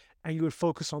possible and you would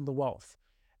focus on the wealth.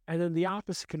 And then the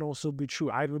opposite can also be true.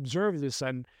 I've observed this,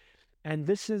 and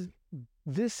this is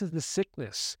the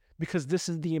sickness, because this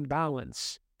is the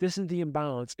imbalance. This is the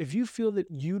imbalance. If you feel that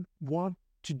you want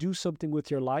to do something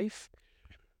with your life,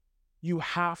 you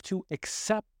have to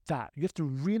accept that. You have to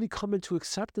really come into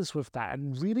acceptance with that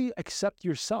and really accept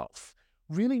yourself.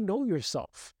 Really know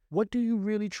yourself. What do you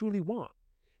really truly want?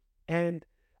 And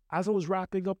as I was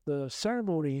wrapping up the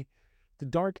ceremony, the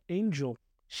Dark Angel,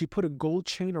 she put a gold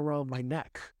chain around my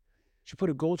neck. She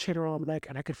put a gold chain around my neck,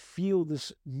 and I could feel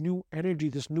this new energy,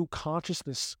 this new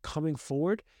consciousness coming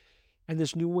forward, and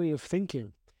this new way of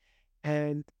thinking.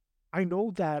 And I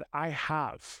know that I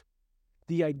have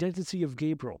the identity of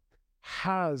Gabriel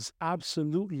has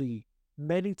absolutely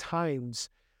many times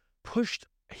pushed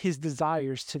his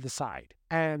desires to the side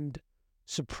and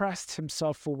suppressed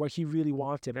himself for what he really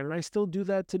wanted. And I still do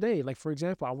that today. Like, for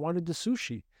example, I wanted the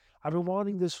sushi. I've been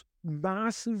wanting this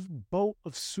massive boat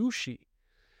of sushi.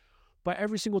 But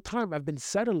every single time I've been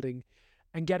settling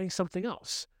and getting something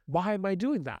else. Why am I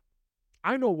doing that?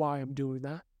 I know why I'm doing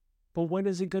that. But when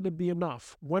is it going to be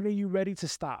enough? When are you ready to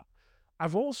stop?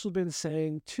 I've also been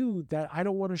saying, too, that I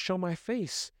don't want to show my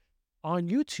face on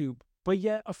YouTube. But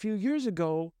yet, a few years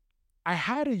ago, I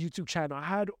had a YouTube channel. I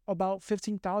had about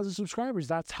 15,000 subscribers.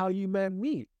 That's how you met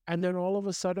me. And then all of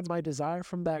a sudden, my desire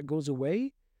from that goes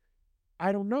away.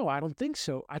 I don't know. I don't think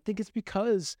so. I think it's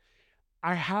because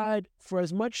I had, for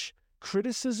as much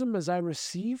criticism as I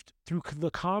received through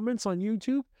the comments on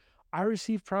YouTube, I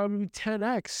received probably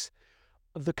 10x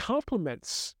the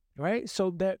compliments, right?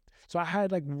 So I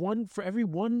had like for every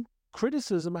one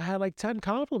criticism, I had like 10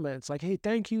 compliments. Like, hey,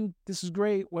 thank you. This is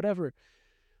great, whatever.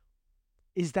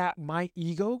 Is that my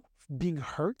ego being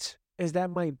hurt? Is that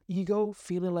my ego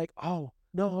feeling like, oh,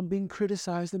 no, I'm being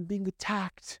criticized, I'm being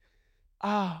attacked.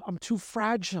 I'm too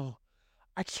fragile.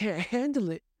 I can't handle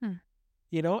it.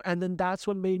 You know, and then that's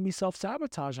what made me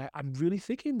self-sabotage. I'm really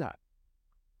thinking that.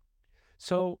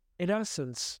 So in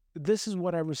essence, this is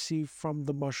what I received from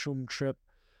the mushroom trip.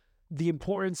 The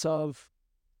importance of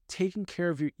taking care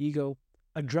of your ego,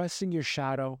 addressing your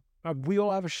shadow. We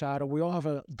all have a shadow. We all have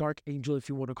a dark angel, if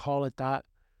you want to call it that.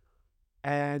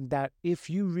 And that if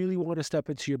you really want to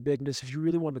step into your bigness, if you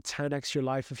really want to 10x your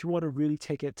life, if you want to really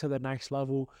take it to the next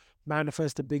level,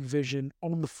 manifest a big vision,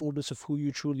 own the fullness of who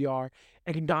you truly are,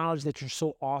 acknowledge that you're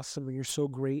so awesome and you're so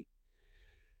great,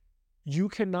 you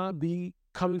cannot be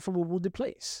coming from a wounded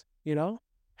place, you know?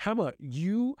 Hema,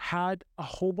 you had a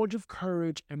whole bunch of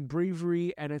courage and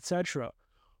bravery and etc.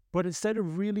 But instead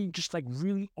of really just like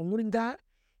really owning that,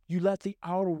 you let the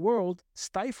outer world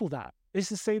stifle that. It's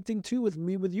the same thing too with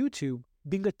me with YouTube,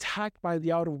 being attacked by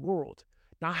the outer world,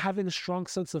 not having a strong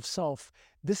sense of self.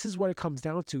 This is what it comes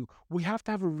down to. We have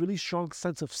to have a really strong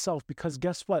sense of self, because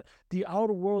guess what? The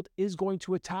outer world is going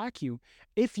to attack you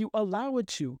if you allow it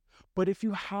to. But if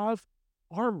you have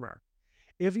armor,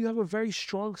 if you have a very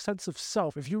strong sense of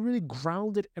self, if you're really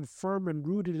grounded and firm and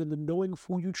rooted in the knowing of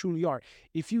who you truly are,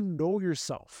 if you know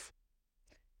yourself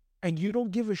and you don't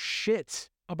give a shit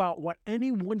about what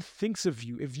anyone thinks of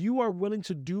you, if you are willing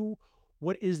to do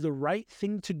what is the right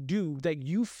thing to do, that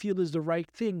you feel is the right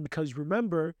thing, because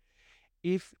remember,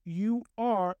 if you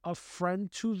are a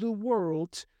friend to the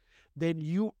world, then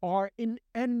you are in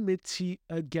enmity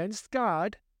against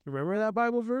God. Remember that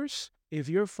Bible verse? If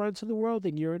you're a friend to the world,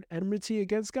 then you're in enmity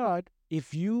against God.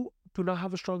 If you do not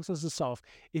have a strong sense of self,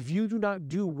 if you do not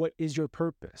do what is your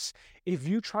purpose, if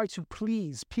you try to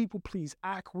please, people please,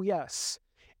 acquiesce,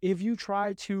 if you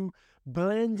try to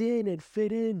blend in and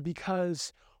fit in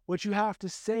because what you have to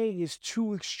say is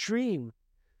too extreme,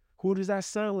 who does that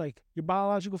sound like? Your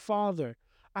biological father.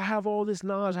 I have all this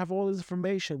knowledge, I have all this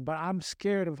information, but I'm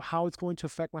scared of how it's going to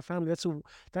affect my family.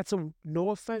 That's a no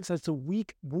offense, that's a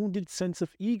weak, wounded sense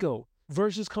of ego.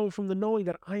 Versus coming from the knowing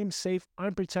that I am safe,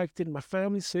 I'm protected, my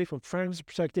family's safe, my family's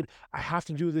protected. I have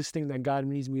to do this thing that God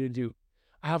needs me to do.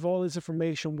 I have all this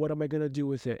information. What am I going to do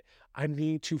with it? I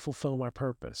need to fulfill my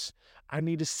purpose. I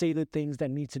need to say the things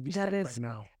that need to be said right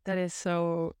now. That is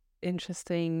so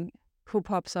interesting. Who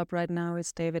pops up right now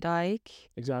is David Icke.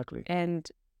 Exactly. And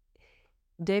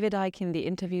David Icke, in the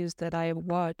interviews that I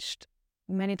watched,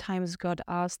 many times got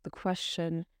asked the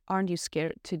question, aren't you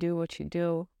scared to do what you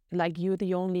do? Like, you're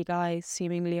the only guy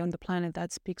seemingly on the planet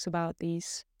that speaks about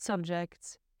these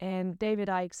subjects. And David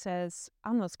Icke says,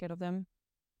 I'm not scared of them.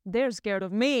 They're scared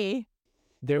of me.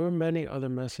 There were many other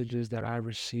messages that I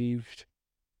received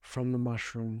from the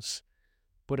mushrooms,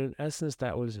 but in essence,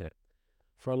 that was it.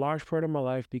 For a large part of my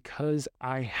life, because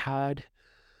I had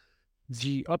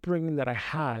the upbringing that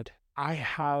I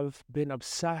have been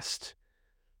obsessed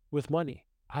with money.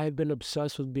 I have been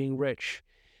obsessed with being rich.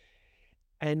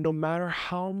 And no matter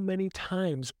how many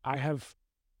times I have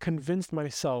convinced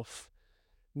myself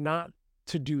not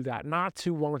to do that, not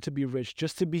to want to be rich,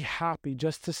 just to be happy,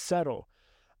 just to settle,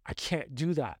 I can't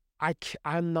do that.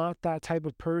 I'm not that type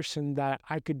of person that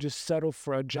I could just settle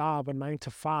for a job, a 9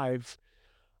 to 5.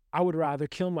 I would rather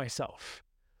kill myself.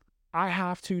 I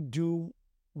have to do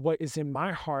what is in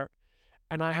my heart,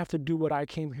 and I have to do what I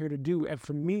came here to do. And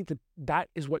for me, that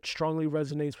is what strongly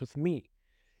resonates with me.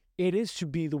 It is to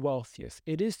be the wealthiest.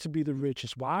 It is to be the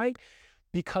richest. Why?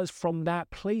 Because from that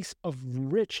place of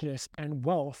richness and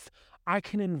wealth, I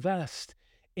can invest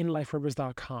in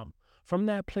liferivers.com. From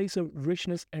that place of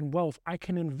richness and wealth, I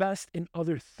can invest in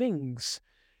other things,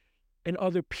 in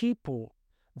other people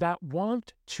that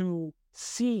want to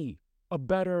see a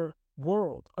better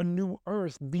world, a new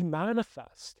earth be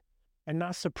manifest, and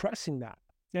not suppressing that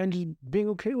and just being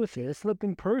okay with it. It's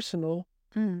nothing personal.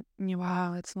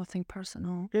 Wow, it's nothing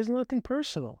personal. It's nothing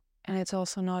personal. And it's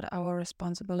also not our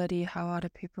responsibility how other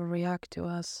people react to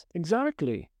us.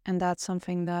 Exactly. And that's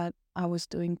something that I was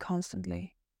doing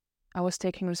constantly. I was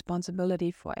taking responsibility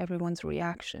for everyone's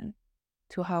reaction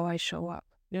to how I show up.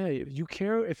 Yeah, if you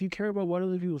care about what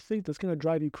other people think, that's going to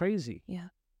drive you crazy. Yeah.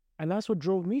 And that's what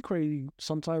drove me crazy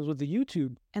sometimes with the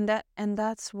YouTube. And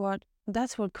that's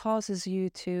what causes you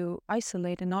to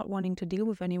isolate and not wanting to deal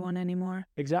with anyone anymore.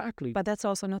 Exactly. But that's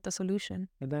also not the solution.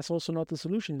 And that's also not the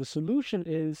solution. The solution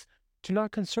is to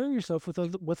not concern yourself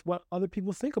with what other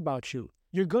people think about you.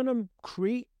 You're going to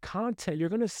create content. You're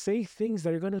going to say things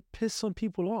that are going to piss some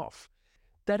people off.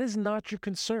 That is not your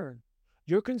concern.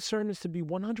 Your concern is to be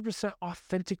 100%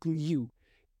 authentically you.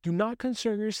 Do not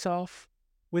concern yourself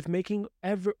with making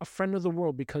ever a friend of the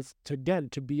world, because to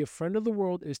be a friend of the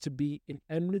world is to be in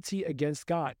enmity against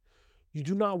God. You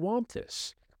do not want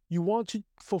this. You want to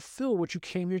fulfill what you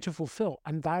came here to fulfill,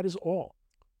 and that is all.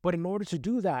 But in order to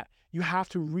do that, you have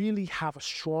to really have a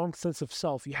strong sense of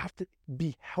self. You have to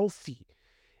be healthy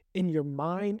in your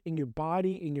mind, in your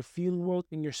body, in your feeling world,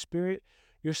 in your spirit,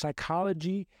 your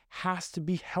psychology has to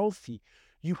be healthy.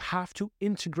 You have to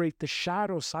integrate the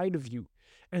shadow side of you.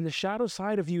 And the shadow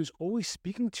side of you is always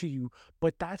speaking to you,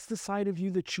 but that's the side of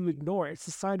you that you ignore. It's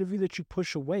the side of you that you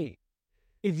push away.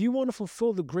 If you want to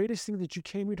fulfill the greatest thing that you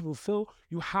came here to fulfill,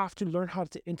 you have to learn how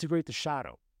to integrate the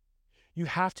shadow. You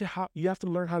have to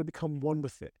learn how to become one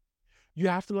with it. You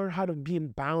have to learn how to be in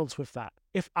balance with that.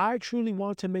 If I truly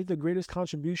want to make the greatest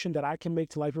contribution that I can make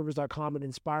to lifepurpose.com and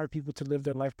inspire people to live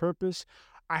their life purpose,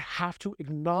 I have to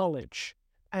acknowledge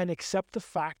and accept the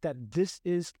fact that this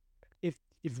is,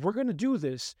 if we're going to do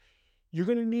this, you're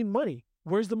going to need money.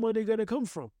 Where's the money going to come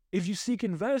from? If you seek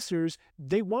investors,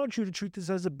 they want you to treat this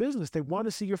as a business. They want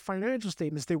to see your financial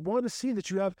statements. They want to see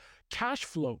that you have cash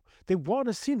flow. They want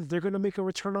to see that they're going to make a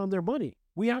return on their money.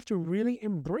 We have to really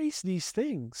embrace these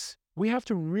things. We have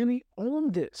to really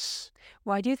own this.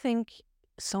 Why do you think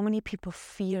so many people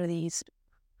fear these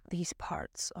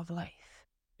parts of life?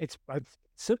 It's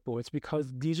simple. It's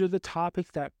because these are the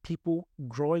topics that people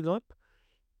growing up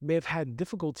may have had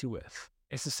difficulty with.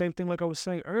 It's the same thing like I was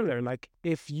saying earlier. Like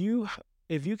if you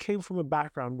came from a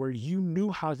background where you knew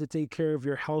how to take care of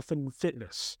your health and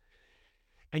fitness,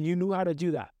 and you knew how to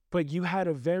do that, but you had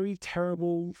a very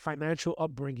terrible financial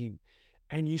upbringing,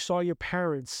 and you saw your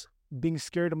parents being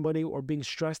scared of money or being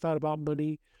stressed out about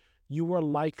money, you are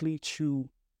likely to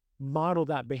model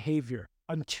that behavior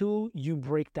until you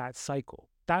break that cycle.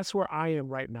 That's where I am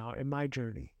right now in my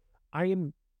journey. I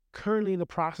am currently in the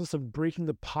process of breaking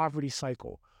the poverty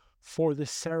cycle for the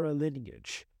Sarah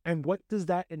lineage. And what does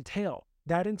that entail?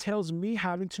 That entails me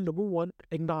having to, number one,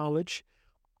 acknowledge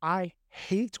I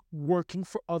hate working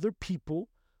for other people.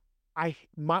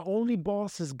 My only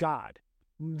boss is God.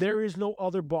 There is no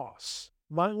other boss.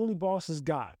 My only boss is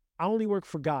God. I only work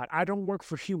for God. I don't work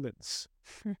for humans.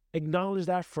 Acknowledge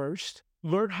that first.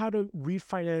 Learn how to read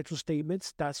financial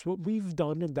statements. That's what we've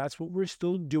done, and that's what we're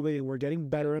still doing. And we're getting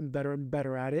better and better and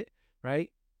better at it, right?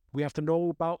 We have to know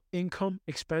about income,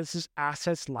 expenses,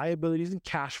 assets, liabilities, and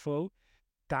cash flow.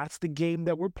 That's the game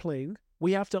that we're playing.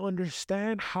 We have to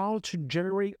understand how to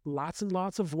generate lots and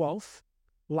lots of wealth,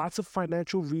 lots of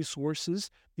financial resources,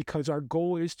 because our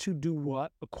goal is to do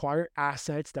what? Acquire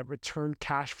assets that return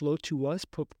cash flow to us,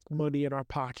 put money in our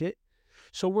pocket.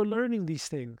 So we're learning these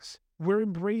things. We're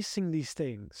embracing these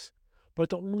things. But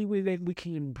the only way that we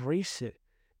can embrace it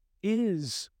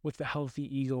is with a healthy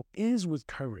ego, is with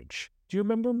courage. Do you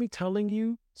remember me telling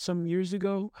you some years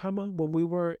ago, Hema, when we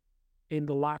were in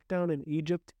the lockdown in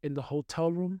Egypt in the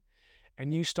hotel room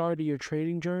and you started your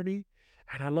trading journey?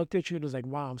 And I looked at you and was like,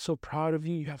 wow, I'm so proud of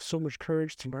you. You have so much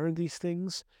courage to learn these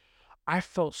things. I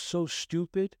felt so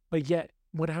stupid, but yet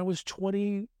when I was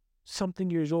 20 something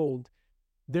years old,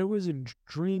 there was a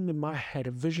dream in my head,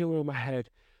 a vision in my head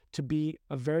to be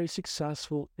a very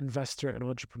successful investor and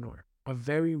entrepreneur, a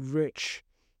very rich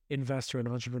investor and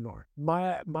entrepreneur.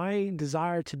 My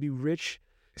desire to be rich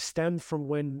stemmed from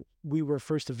when we were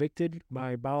first evicted,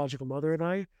 my biological mother and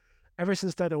I. Ever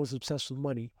since then, I was obsessed with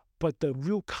money. But the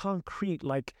real concrete,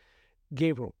 like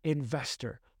Gabriel,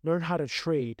 investor, learn how to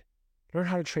trade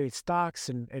stocks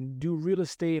and do real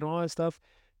estate and all that stuff.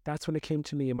 That's when it came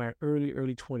to me in my early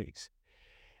 20s.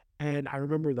 And I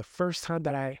remember the first time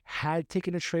that I had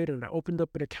taken a trade and I opened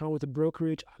up an account with a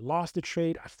brokerage, I lost the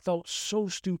trade. I felt so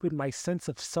stupid. My sense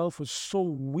of self was so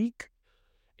weak.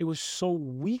 It was so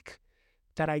weak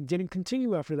that I didn't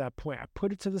continue after that point. I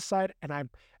put it to the side and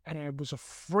I was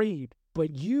afraid. But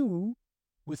you,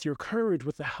 with your courage,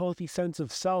 with a healthy sense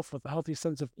of self, with a healthy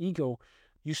sense of ego,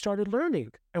 you started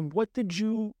learning. And what did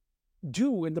you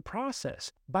do in the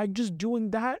process? By just doing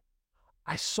that,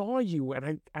 I saw you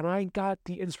and I got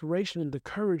the inspiration and the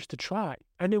courage to try.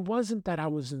 And it wasn't that I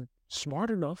wasn't smart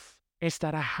enough. It's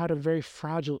that I had a very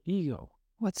fragile ego.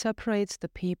 What separates the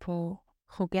people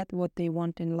who get what they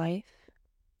want in life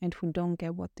and who don't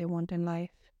get what they want in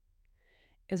life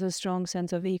is a strong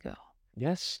sense of ego.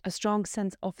 Yes. A strong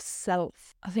sense of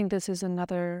self. I think this is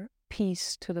another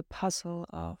piece to the puzzle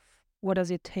of what does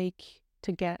it take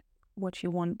to get what you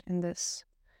want in this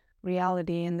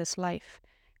reality, in this life.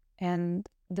 And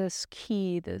this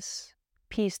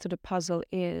piece to the puzzle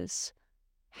is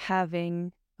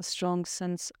having a strong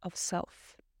sense of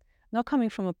self. Not coming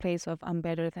from a place of I'm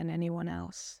better than anyone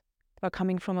else, but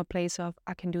coming from a place of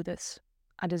I can do this.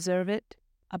 I deserve it.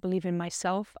 I believe in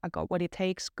myself. I got what it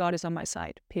takes. God is on my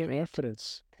side, period.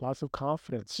 Confidence. Lots of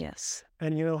confidence. Yes.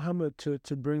 And Hema,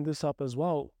 to bring this up as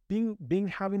well,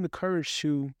 having the courage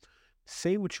to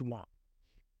say what you want.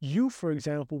 You, for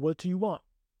example, what do you want?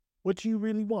 What do you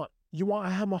really want? You want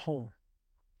to have a home.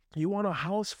 You want a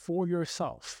house for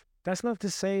yourself. That's not to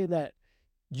say that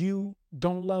you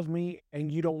don't love me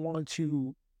and you don't want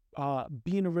to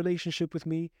be in a relationship with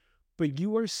me, but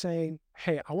you are saying,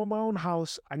 hey, I want my own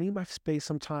house. I need my space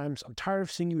sometimes. I'm tired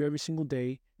of seeing you every single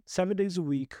day, 7 days a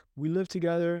week. We live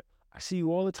together. I see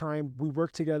you all the time. We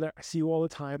work together. I see you all the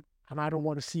time. And I don't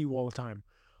want to see you all the time.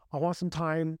 I want some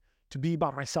time to be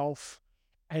by myself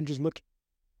and just look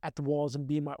at the walls and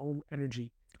be in my own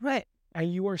energy. Right.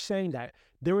 And you are saying that.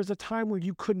 There was a time where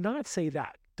you could not say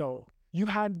that, though. You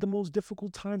had the most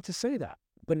difficult time to say that.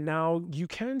 But now you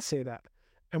can say that.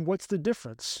 And what's the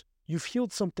difference? You've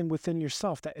healed something within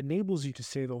yourself that enables you to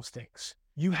say those things.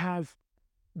 You have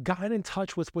gotten in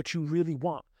touch with what you really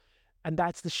want. And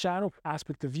that's the shadow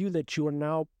aspect of you that you are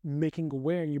now making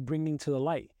aware and you're bringing to the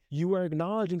light. You are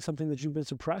acknowledging something that you've been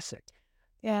suppressing.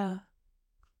 Yeah.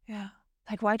 Yeah.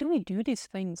 Like, why do we do these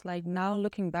things? Like, now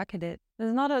looking back at it,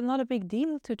 it's not a big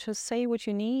deal to just say what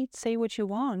you need, say what you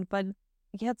want. But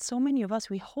yet so many of us,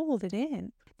 we hold it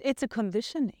in. It's a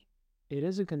conditioning. It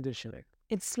is a conditioning.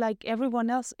 It's like everyone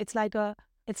else. It's like a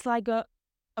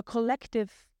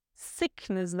collective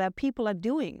sickness that people are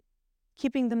doing,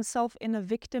 keeping themselves in a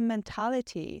victim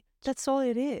mentality. That's all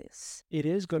it is. It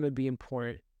is going to be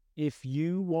important if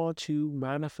you want to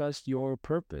manifest your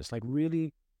purpose. Like,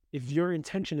 really, if your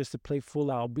intention is to play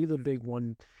full out, be the big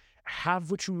one,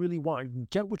 have what you really want,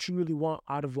 get what you really want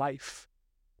out of life,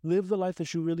 live the life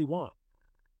that you really want.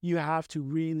 You have to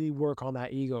really work on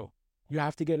that ego. You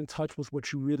have to get in touch with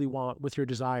what you really want, with your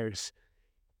desires.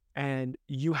 And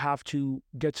you have to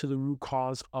get to the root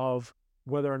cause of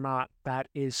whether or not that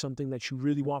is something that you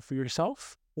really want for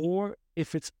yourself, or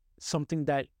if it's something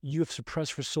that you have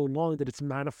suppressed for so long that it's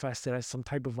manifested as some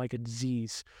type of like a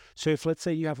disease. So if, let's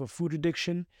say, you have a food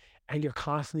addiction and you're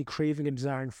constantly craving and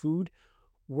desiring food,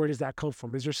 where does that come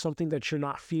from? Is there something that you're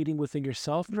not feeding within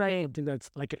yourself? Right. Something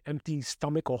that's like an empty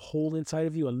stomach, a hole inside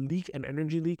of you, a leak, an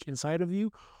energy leak inside of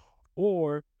you?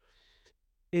 Or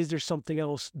is there something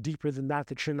else deeper than that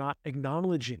that you're not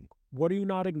acknowledging? What are you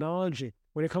not acknowledging?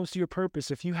 When it comes to your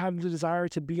purpose, if you have the desire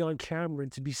to be on camera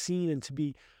and to be seen and to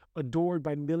be adored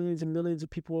by millions and millions of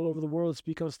people all over the world,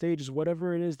 speak on stages,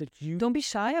 whatever it is that you... Don't be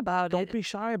shy about it. Don't be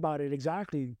shy about it,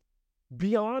 exactly.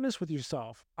 Be honest with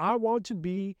yourself. I want to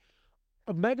be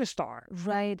a megastar.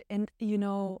 Right. And,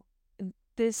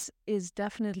 this is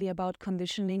definitely about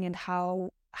conditioning and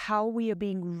how we are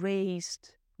being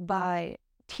raised by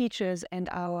teachers and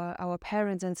our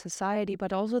parents and society,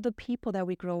 but also the people that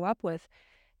we grow up with.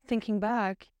 Thinking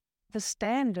back, the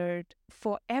standard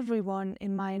for everyone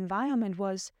in my environment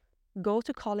was go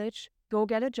to college, go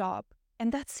get a job,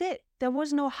 and that's it. There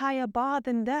was no higher bar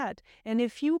than that. And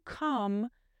if you come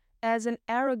as an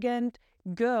arrogant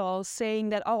girl saying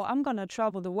that, oh, I'm going to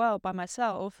travel the world by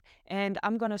myself and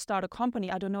I'm going to start a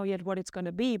company. I don't know yet what it's going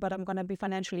to be, but I'm going to be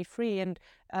financially free and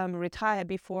retire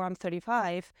before I'm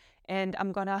 35 and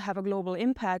I'm going to have a global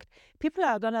impact. People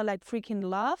are going to like freaking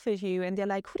laugh at you and they're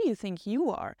like, who do you think you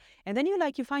are? And then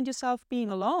you find yourself being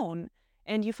alone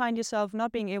and you find yourself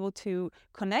not being able to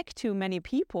connect to many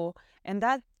people. And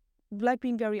that, like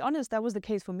being very honest, that was the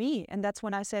case for me. And that's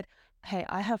when I said, hey,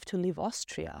 I have to leave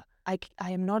Austria. I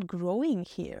am not growing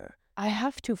here. I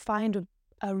have to find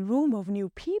a room of new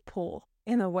people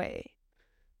in a way.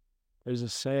 There's a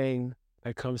saying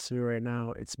that comes to me right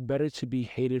now. It's better to be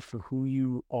hated for who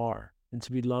you are than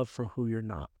to be loved for who you're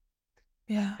not.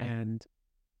 Yeah. And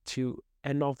to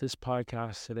end off this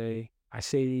podcast today, I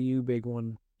say to you, big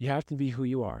one, you have to be who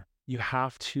you are. You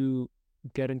have to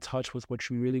get in touch with what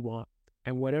you really want.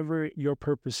 And whatever your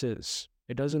purpose is,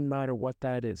 it doesn't matter what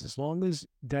that is. As long as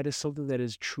that is something that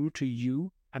is true to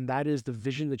you and that is the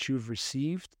vision that you've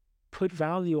received, put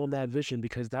value on that vision,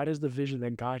 because that is the vision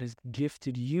that God has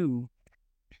gifted you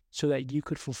so that you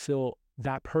could fulfill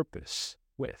that purpose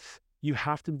with. You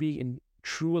have to be in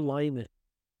true alignment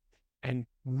and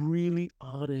really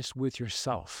honest with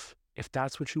yourself if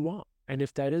that's what you want. And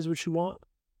if that is what you want,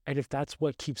 and if that's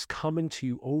what keeps coming to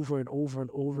you over and over and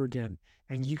over again,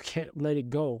 and you can't let it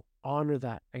go, honor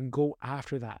that and go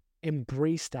after that.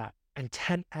 Embrace that and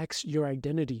 10x your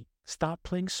identity. Stop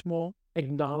playing small,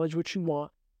 acknowledge what you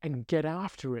want, and get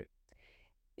after it.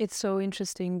 It's so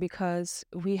interesting because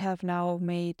we have now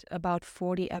made about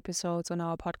 40 episodes on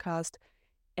our podcast.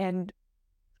 And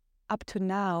up to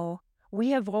now, we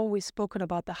have always spoken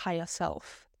about the higher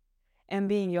self and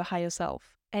being your higher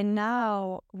self. And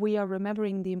now we are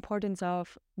remembering the importance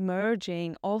of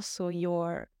merging also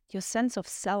your sense of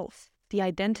self, the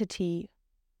identity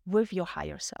with your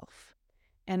higher self,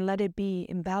 and let it be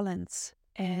in balance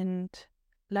and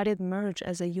let it merge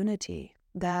as a unity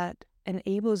that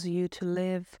enables you to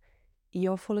live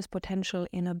your fullest potential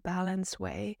in a balanced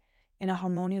way, in a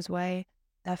harmonious way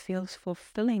that feels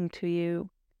fulfilling to you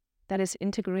that is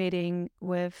integrating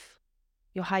with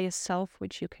your highest self,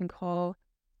 which you can call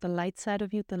the light side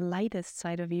of you, the lightest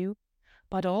side of you,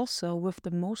 but also with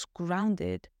the most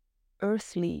grounded,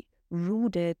 earthly,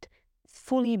 rooted,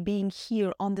 fully being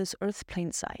here on this earth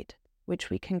plane side, which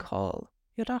we can call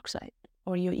your dark side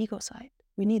or your ego side.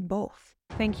 We need both.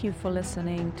 Thank you for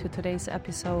listening to today's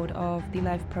episode of the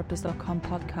LifePurpose.com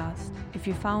podcast. If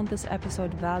you found this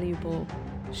episode valuable,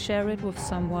 share it with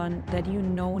someone that you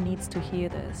know needs to hear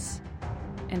this.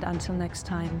 And until next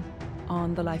time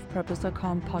on the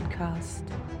LifePurpose.com podcast.